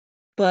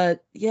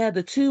 But yeah,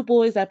 the two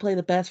boys that play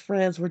the best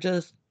friends were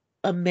just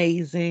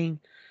amazing.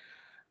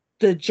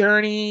 The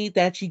journey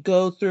that you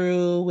go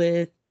through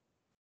with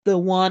the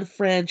one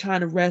friend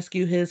trying to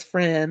rescue his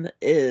friend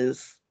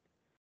is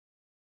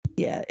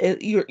yeah,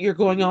 you're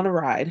going on a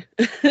ride.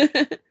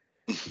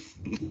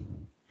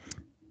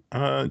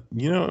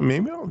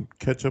 Maybe I'll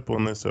catch up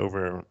on this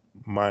over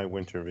my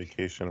winter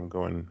vacation. I'm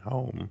going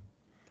home,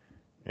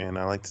 and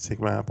I like to take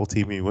my Apple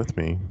TV with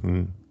me.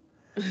 And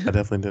I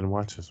definitely didn't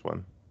watch this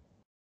one.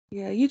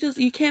 Yeah,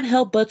 you can't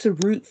help but to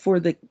root for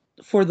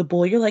the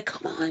boy. You're like,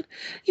 come on,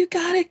 you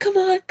got it, come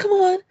on,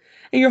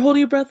 and you're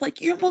holding your breath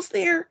like you're almost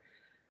there.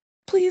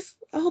 Please,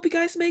 I hope you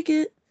guys make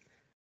it.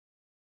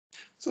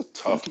 It's a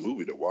tough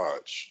movie to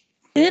watch.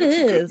 It It's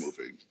a good is.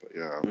 movie, but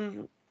yeah.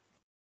 Mhm.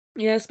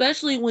 Yeah,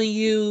 especially when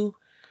you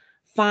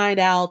find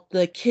out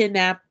the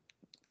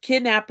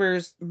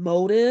kidnapper's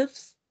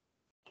motives.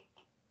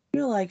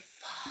 You're like,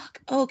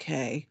 fuck,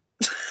 okay.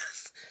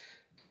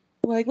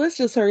 Like, let's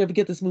just hurry up and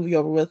get this movie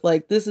over with.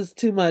 Like, this is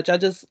too much.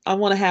 I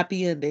want a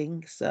happy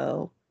ending.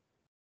 So,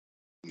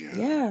 Yeah.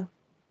 yeah,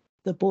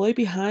 the boy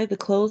behind the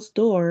closed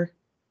door.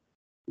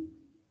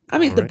 I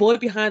mean, All The right. Boy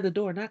Behind the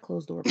Door, not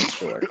Closed Door, but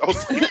Door.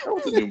 That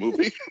was a new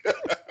movie.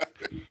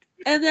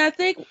 And then I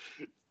think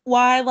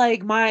why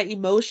like my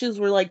emotions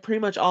were like pretty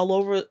much all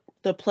over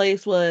the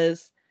place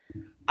was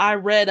I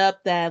read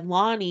up that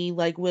Lonnie,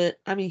 like when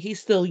I mean he's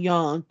still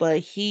young, but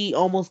he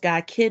almost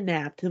got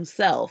kidnapped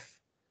himself.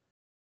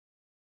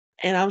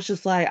 And I was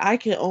just like, I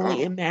can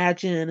only Oh,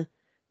 imagine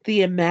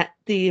the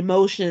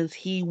emotions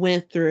he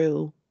went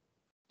through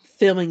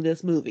filming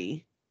this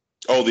movie.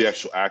 oh, the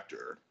actual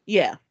actor.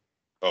 Yeah.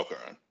 Okay.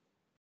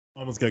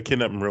 Almost got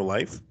kidnapped in real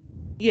life.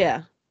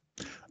 Yeah.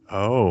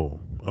 Oh,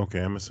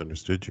 okay. I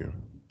misunderstood you.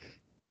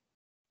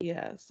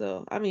 Yeah.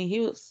 So I mean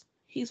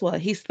he's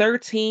what? He's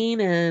 13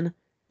 and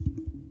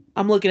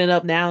I'm looking it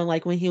up now and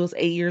like when he was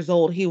 8 years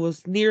old, he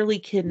was nearly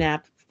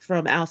kidnapped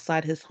from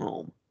outside his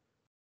home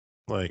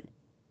Like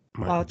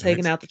Michael while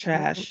taking Jackson. out the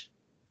trash.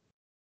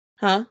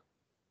 Huh?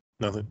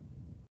 Nothing.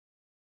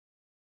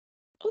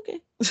 Okay.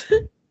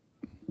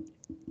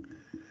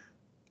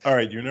 All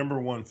right, your number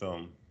one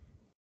film.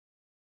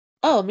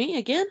 Oh, me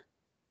again?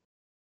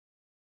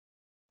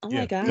 Oh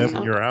my Yeah, gosh. Mm-hmm.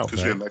 Devin, you're out,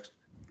 Because you're man. next.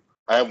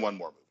 I have one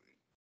more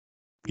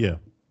movie. Yeah.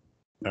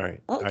 All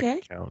right, I Okay.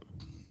 can count.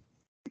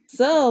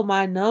 So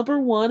my number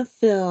one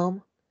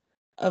film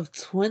of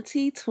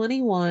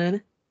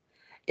 2021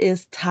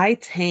 is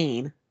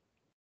Titan.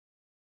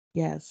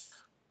 Yes.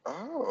 I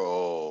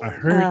Oh.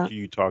 heard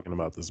you talking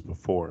about this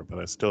before, but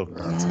I still have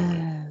not seen it.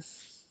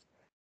 Yes.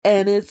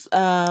 And it's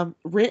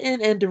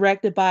written and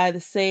directed by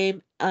the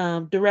same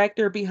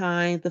director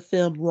behind the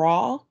film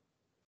Raw.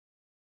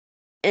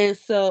 And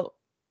so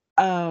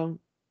um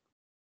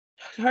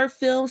her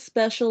films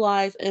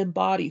specialize in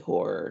body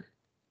horror.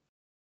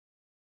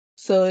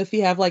 So if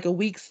you have like a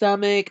weak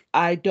stomach,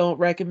 I don't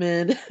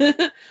recommend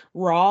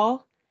Raw.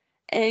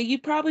 And you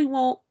probably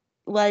won't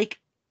like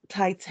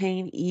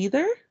Titan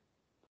either.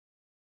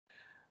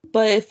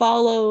 But it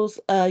follows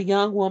a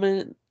young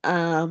woman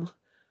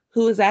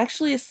who is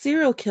actually a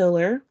serial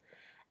killer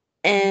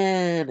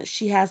and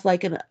she has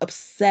like an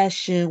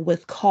obsession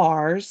with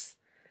cars.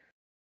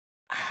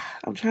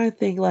 I'm trying to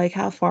think like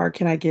how far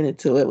can I get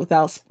into it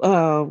without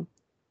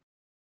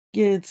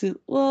getting into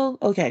well,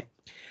 okay.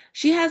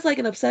 She has like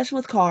an obsession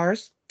with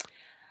cars.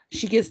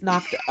 She gets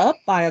knocked up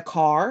by a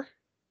car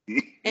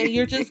and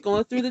you're just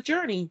going through the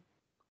journey.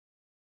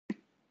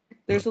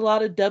 There's a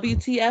lot of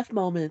WTF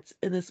moments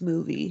in this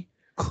movie.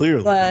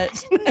 Clearly.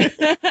 But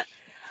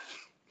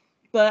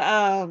but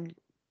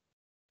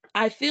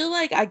I feel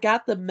like I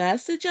got the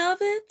message of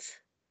it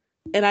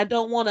and I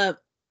don't want to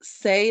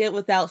say it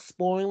without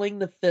spoiling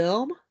the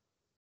film.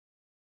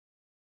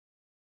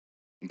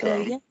 But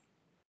Okay. yeah,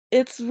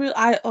 it's real.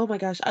 I oh my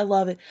gosh, I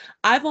love it.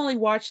 I've only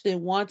watched it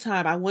one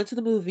time. I went to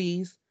the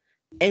movies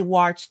and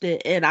watched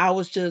it, and I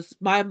was just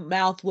my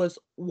mouth was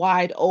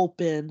wide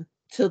open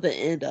till the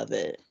end of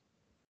it,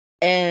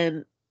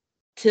 and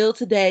till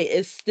today,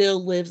 it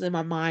still lives in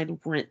my mind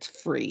rent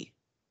free.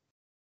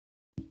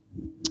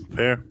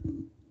 Fair.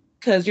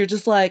 Because you're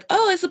just like,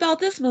 oh, it's about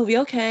this movie,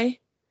 okay,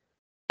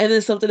 and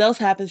then something else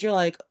happens. You're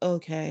like,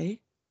 okay,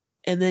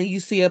 and then you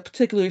see a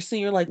particular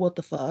scene. You're like, what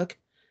the fuck?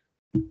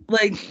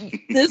 Like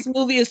this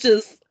movie is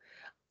just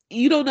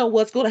you don't know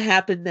what's going to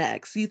happen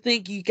next. You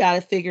think you got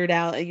it figured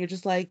out, and you're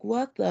just like,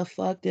 what the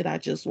fuck did I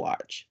just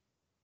watch?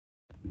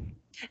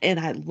 And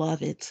I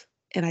love it.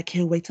 And I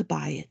can't wait to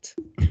buy it.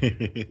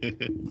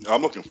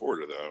 I'm looking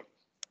forward to that.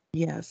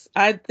 Yes.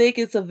 I think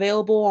it's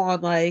available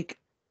on like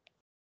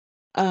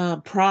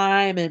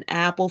Prime and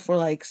Apple for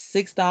like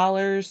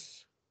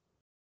 $6,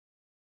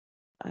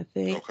 I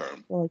think, Okay.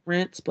 for like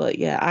rents. But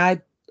yeah,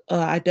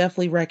 I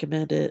definitely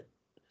recommend it.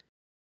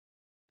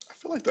 I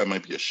feel like that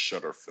might be a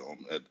Shutter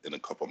film in a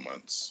couple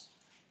months.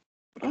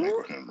 But I might go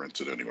Oh, ahead and rent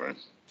it anyway.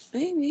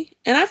 maybe.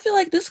 And I feel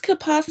like this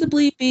could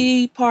possibly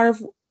be part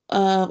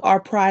of our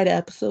Pride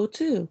episode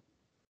too.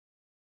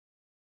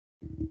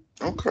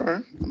 Okay.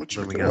 I'm gonna Then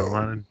check we it got a out.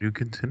 lot of new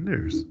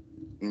contenders.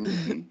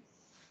 Hmm.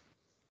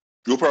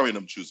 You'll probably end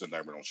up choosing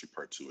Nightmare on Elm Street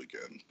Part 2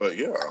 again. But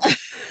yeah.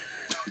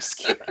 Just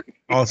kidding.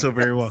 Also,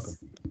 very welcome.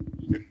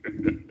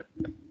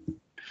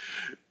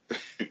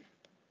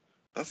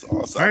 That's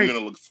awesome. All I'm right. gonna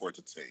look forward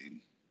to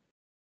Tane.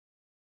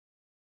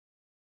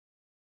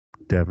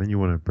 Devin, you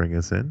want to bring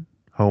us in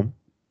home?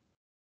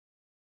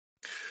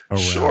 Around.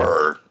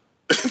 Sure.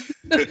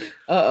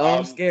 Uh-oh, I'm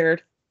Um,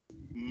 scared.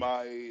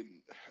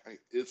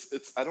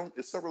 it's I don't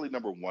it's not really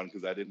number one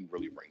because I didn't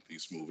really rank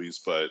these movies,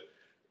 but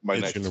my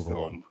It's your next number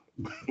one.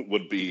 film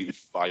would be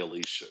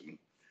Violation.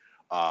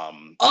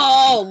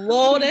 Oh,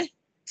 Lordy.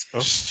 Oh.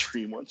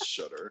 Stream on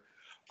Shutter.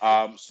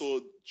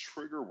 So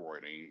trigger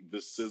warning: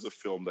 this is a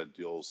film that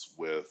deals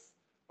with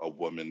a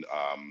woman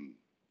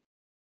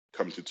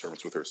coming to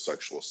terms with her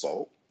sexual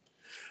assault.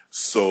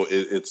 So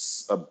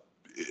it's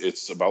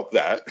about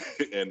that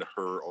and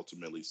her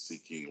ultimately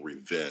seeking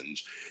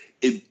revenge.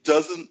 It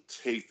doesn't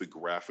take the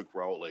graphic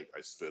route like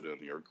I Spit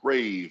on Your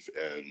Grave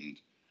and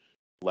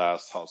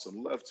Last House on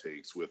the Left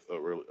takes with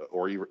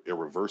or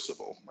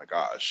Irreversible. My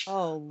gosh,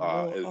 Oh,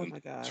 Lord. Oh, in my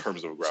gosh.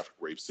 terms of a graphic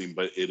rape scene,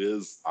 but it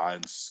is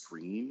on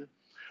screen.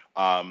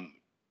 Um,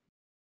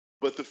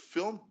 but the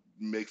film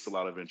makes a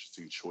lot of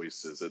interesting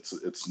choices.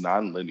 It's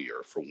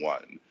non-linear for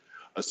one.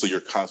 So you're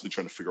constantly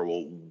trying to figure out,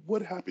 well,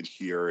 what happened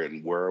here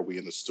and where are we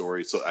in the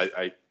story? So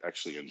I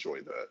actually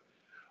enjoyed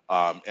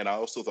that. And I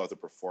also thought the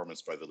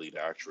performance by the lead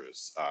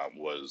actress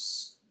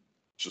was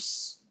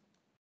just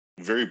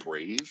very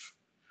brave.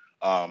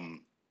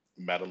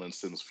 Madeline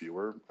Sims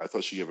Fewer, I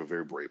thought she gave a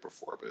very brave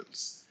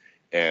performance.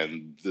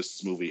 And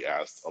this movie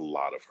asked a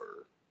lot of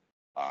her.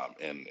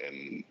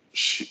 And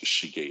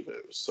she gave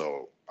it.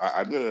 So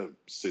I'm gonna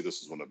say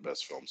this is one of the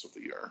best films of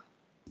the year.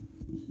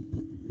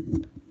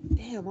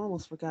 Damn, I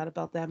almost forgot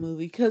about that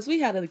movie because we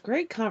had a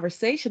great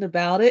conversation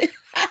about it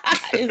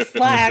in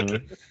Slack.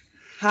 Mhm.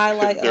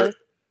 Highlight There,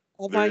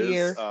 of there my is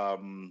year.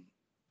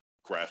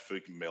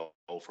 graphic male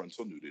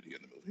frontal nudity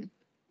in the movie,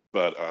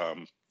 but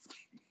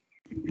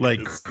Like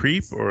it's,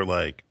 creep or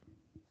like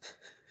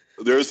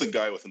there is a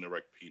guy with an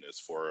erect penis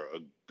for a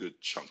good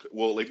chunk.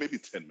 Well, like maybe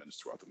 10 minutes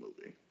throughout the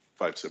movie,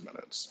 5-10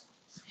 minutes.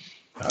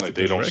 that's a Like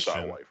they good don't shy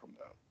erection. away from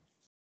that.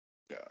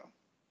 Yeah,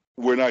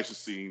 we're not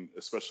just seeing,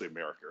 especially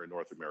American or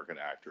North American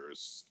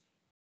actors,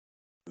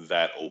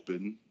 that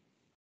open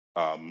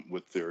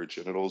with their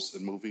genitals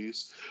in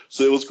movies.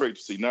 So it was great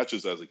to see, not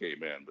just as a gay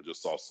man, but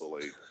just also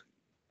like,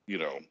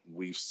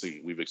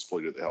 we've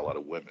exploited the hell out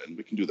of women.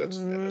 We can do that to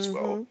men as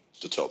well Hmm.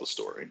 to tell the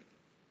story.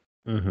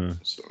 Mm-hmm.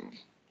 So,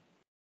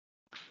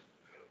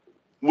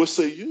 what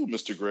say you,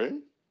 Mr. Gray?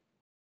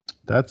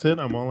 That's it.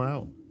 I'm all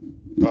out.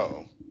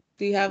 Oh,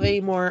 Do you have any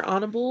more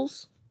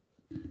honorables?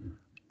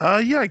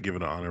 Yeah, I give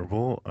it an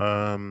honorable.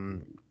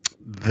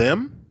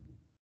 Them,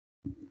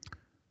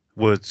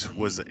 which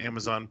was an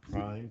Amazon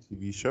Prime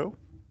TV show,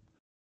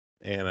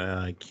 and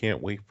I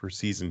can't wait for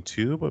season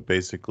 2. But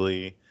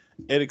basically,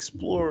 it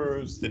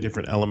explores the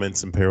different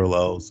elements and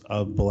parallels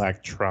of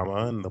Black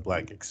trauma and the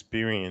Black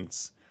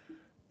experience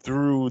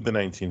through the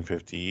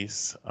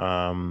 1950s.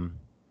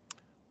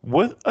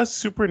 With a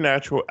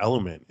supernatural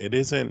element, it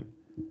isn't.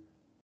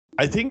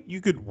 I think you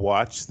could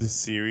watch the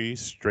series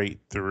straight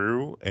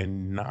through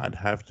and not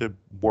have to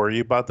worry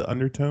about the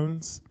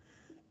undertones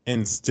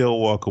and still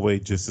walk away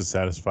just as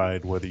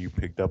satisfied whether you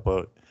picked up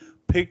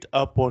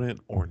on it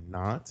or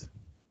not.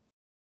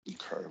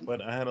 okay.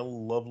 But I had a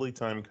lovely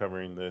time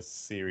covering this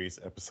series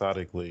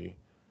episodically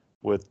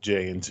with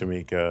Jay and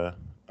Tamika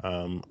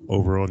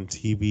over on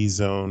TV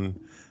Zone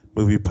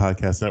Movie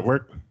Podcast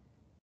Network.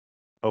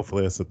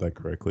 Hopefully I said that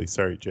correctly.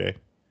 Sorry, Jay.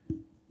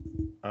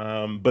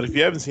 But if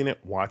you haven't seen it,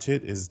 watch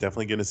it. It's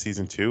definitely getting a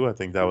season 2. I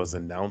think that was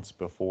announced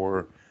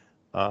before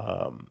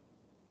um,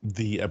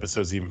 the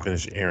episodes even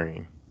finished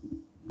airing.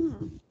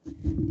 Hmm.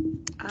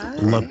 I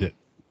Loved it.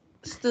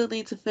 still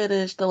need to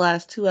finish the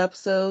last 2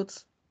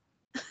 episodes.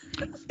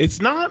 It's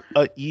not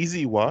an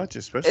easy watch,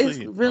 It's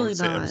especially I really would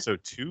say not.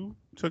 episode 2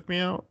 took me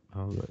out.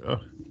 I was like,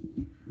 oh.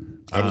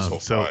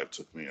 Episode So 5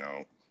 took me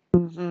out.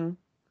 Hmm.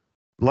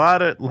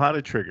 lot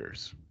of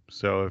triggers.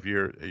 So if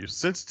you're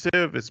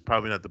sensitive, it's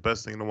probably not the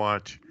best thing to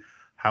watch.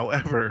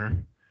 However,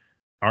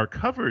 our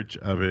coverage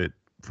of it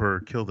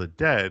for Kill the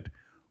Dead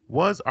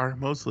was our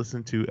most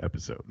listened to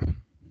episode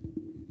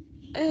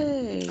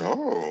Hey.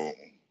 Oh,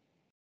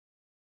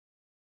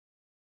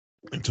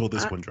 until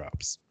this I, one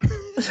drops.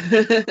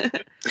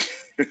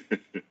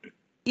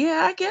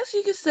 yeah, I guess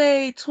you could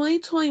say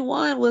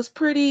 2021 was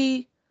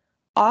pretty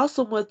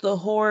awesome with the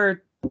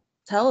horror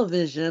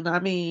television. I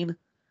mean,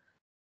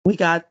 we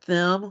got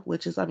Them,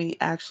 which is, I mean,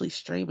 actually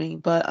streaming,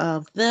 but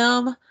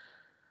Them,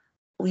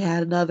 we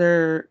had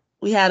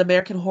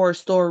American Horror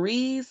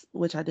Stories,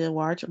 which I didn't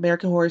watch.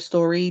 American Horror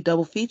Story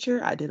double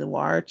feature, I didn't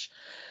watch.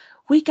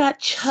 We got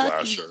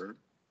Chucky, slasher.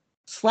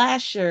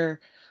 Slasher,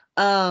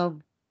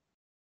 um,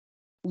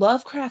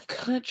 Lovecraft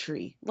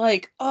Country.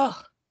 Like, oh,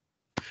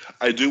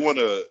 I do want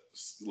to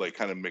like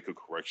kind of make a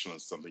correction on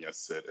something I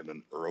said in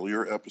an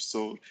earlier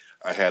episode.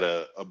 I had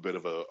a bit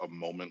of a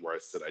moment where I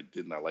said I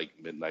did not like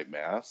Midnight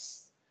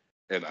Mass,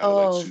 and I would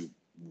like oh, to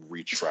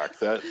retract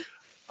that.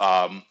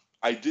 Um,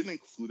 I didn't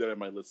include that in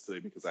my list today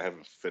because I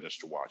haven't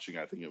finished watching.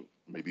 I think it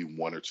maybe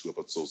 1 or 2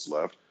 episodes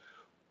left,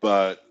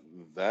 but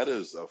that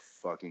is a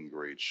fucking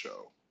great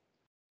show,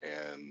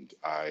 and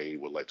I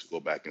would like to go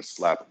back and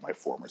slap my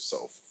former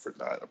self for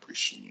not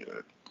appreciating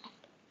it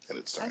at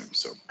its I, time.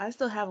 So I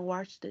still haven't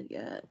watched it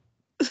yet.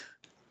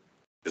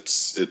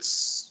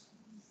 it's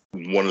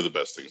one of the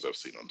best things I've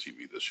seen on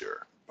TV this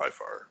year by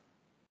far.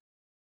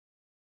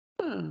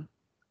 Hmm.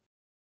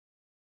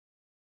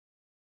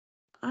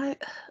 I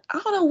I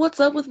don't know what's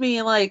up with me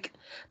and like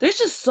there's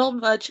just so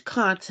much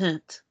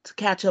content to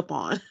catch up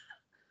on.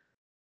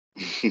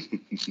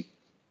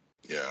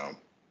 Yeah,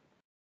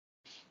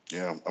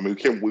 yeah. I mean,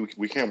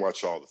 we can't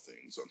watch all the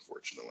things,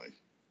 unfortunately.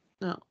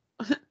 No.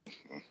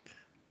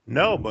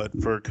 No, but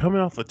for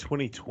coming off of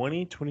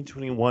 2020,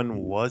 2021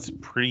 was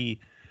pretty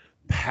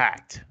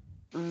packed.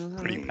 Pretty Hmm.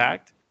 Mhm.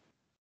 packed.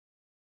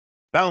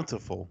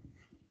 Bountiful.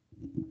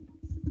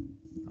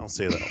 I'll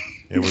say that.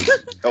 It was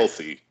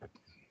Healthy,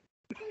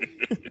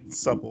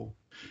 supple.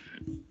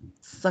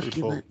 Fruitful.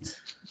 Succulent.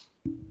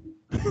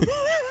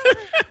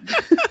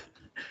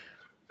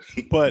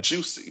 But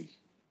juicy.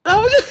 I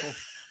was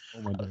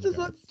oh my I was damn just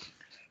god.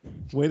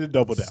 Way to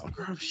double down.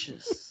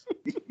 Scrumptious.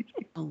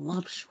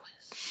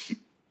 Voluptuous.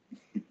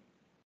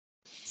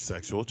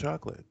 Sexual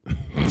chocolate.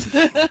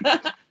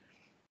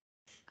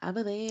 I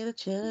believe the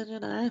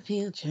children are our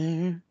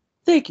future.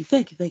 Thank you.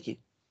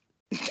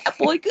 That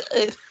boy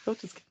good. I'm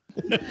just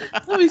kidding.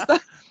 Let me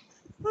stop.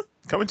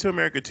 Coming to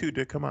America 2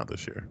 did come out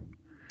this year.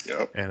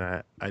 Yep. And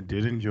I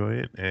did enjoy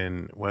it.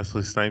 And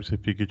Wesley Snipes,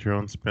 if you get your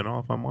own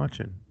spinoff, I'm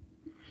watching.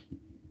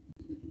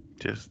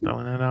 Just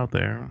throwing that out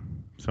there.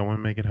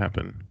 Someone make it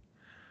happen.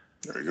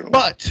 There you go.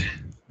 But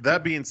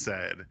that being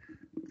said,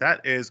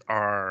 that is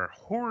our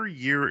horror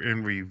year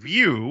in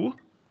review.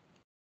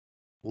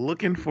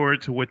 Looking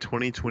forward to what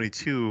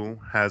 2022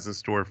 has in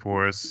store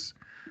for us.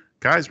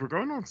 Guys, we're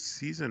going on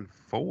season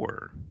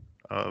 4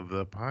 of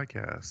the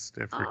podcast,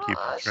 if we're keeping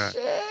track.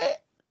 Shit.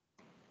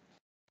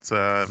 It's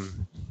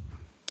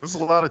there's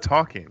a lot of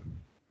talking.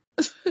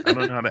 I don't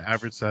know how to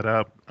average that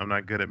up. I'm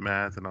not good at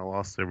math, and I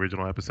lost the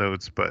original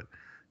episodes, but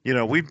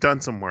we've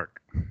done some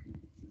work.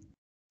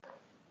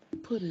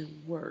 Put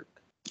in work.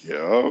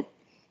 Yeah.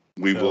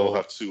 We So- will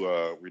have to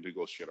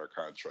renegotiate our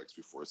contracts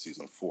before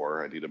season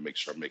 4. I need to make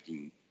sure I'm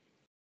making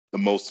the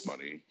most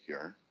money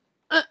here.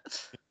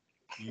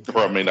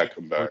 Or I may not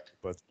come back.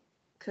 But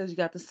Because you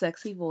got the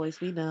sexy voice,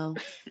 we know.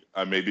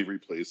 I may be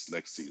replaced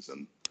next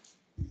season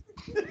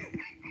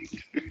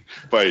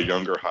by a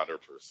younger, hotter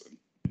person.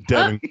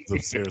 Devin goes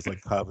upstairs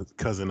like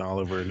cousin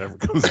Oliver and never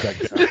comes back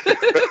down.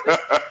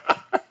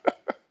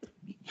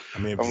 I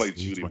mean, I'm like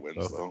Judy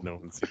Winslow. No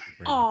one's seen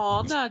the Brady Aw,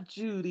 Bunch. not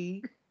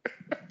Judy.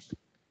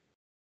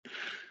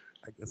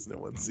 I guess no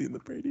one's seen the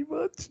Brady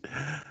Bunch. Oh,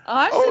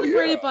 I've Oh, seen the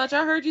Brady yeah. Bunch.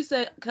 I heard you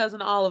say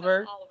Cousin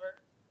Oliver.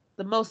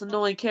 The most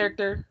annoying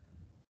character.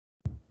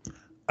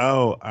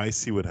 Oh, I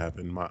see what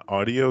happened. My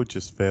audio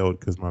just failed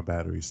because my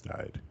batteries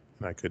died,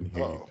 and I couldn't hear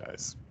you Oh.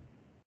 guys.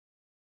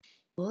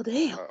 Well,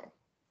 damn. Wow.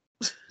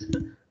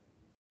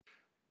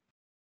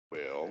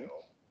 Well.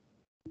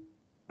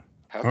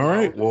 happy All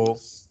right, well-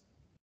 holidays.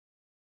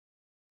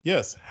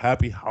 Yes,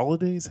 happy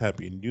holidays,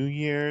 happy New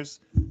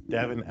Year's.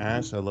 Davin,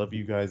 Ash, I love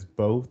you guys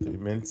both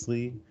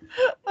immensely.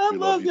 I We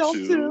love y'all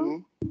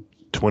too. We have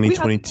to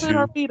 2022. put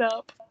our feet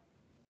up.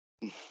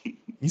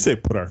 You say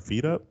put our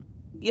feet up?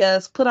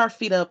 Yes, put our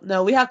feet up.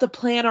 No, we have to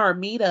plan our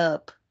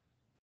meetup.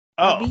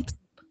 Our meet-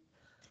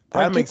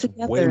 our that get makes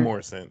way together.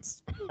 more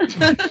sense.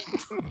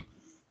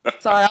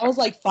 Sorry, I was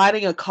like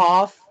fighting a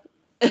cough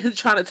and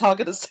trying to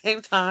talk at the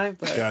same time.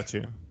 But Got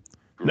you.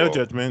 No Girl.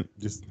 judgment.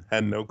 Just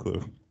had no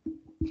clue.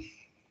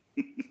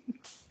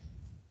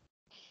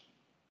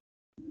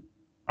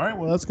 All right,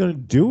 well, that's going to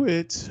do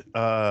it.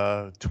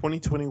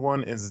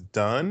 2021 is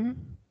done.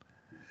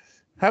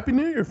 Happy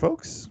New Year,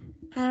 folks.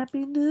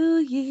 Happy New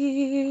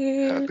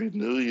Year. Happy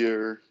New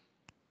Year.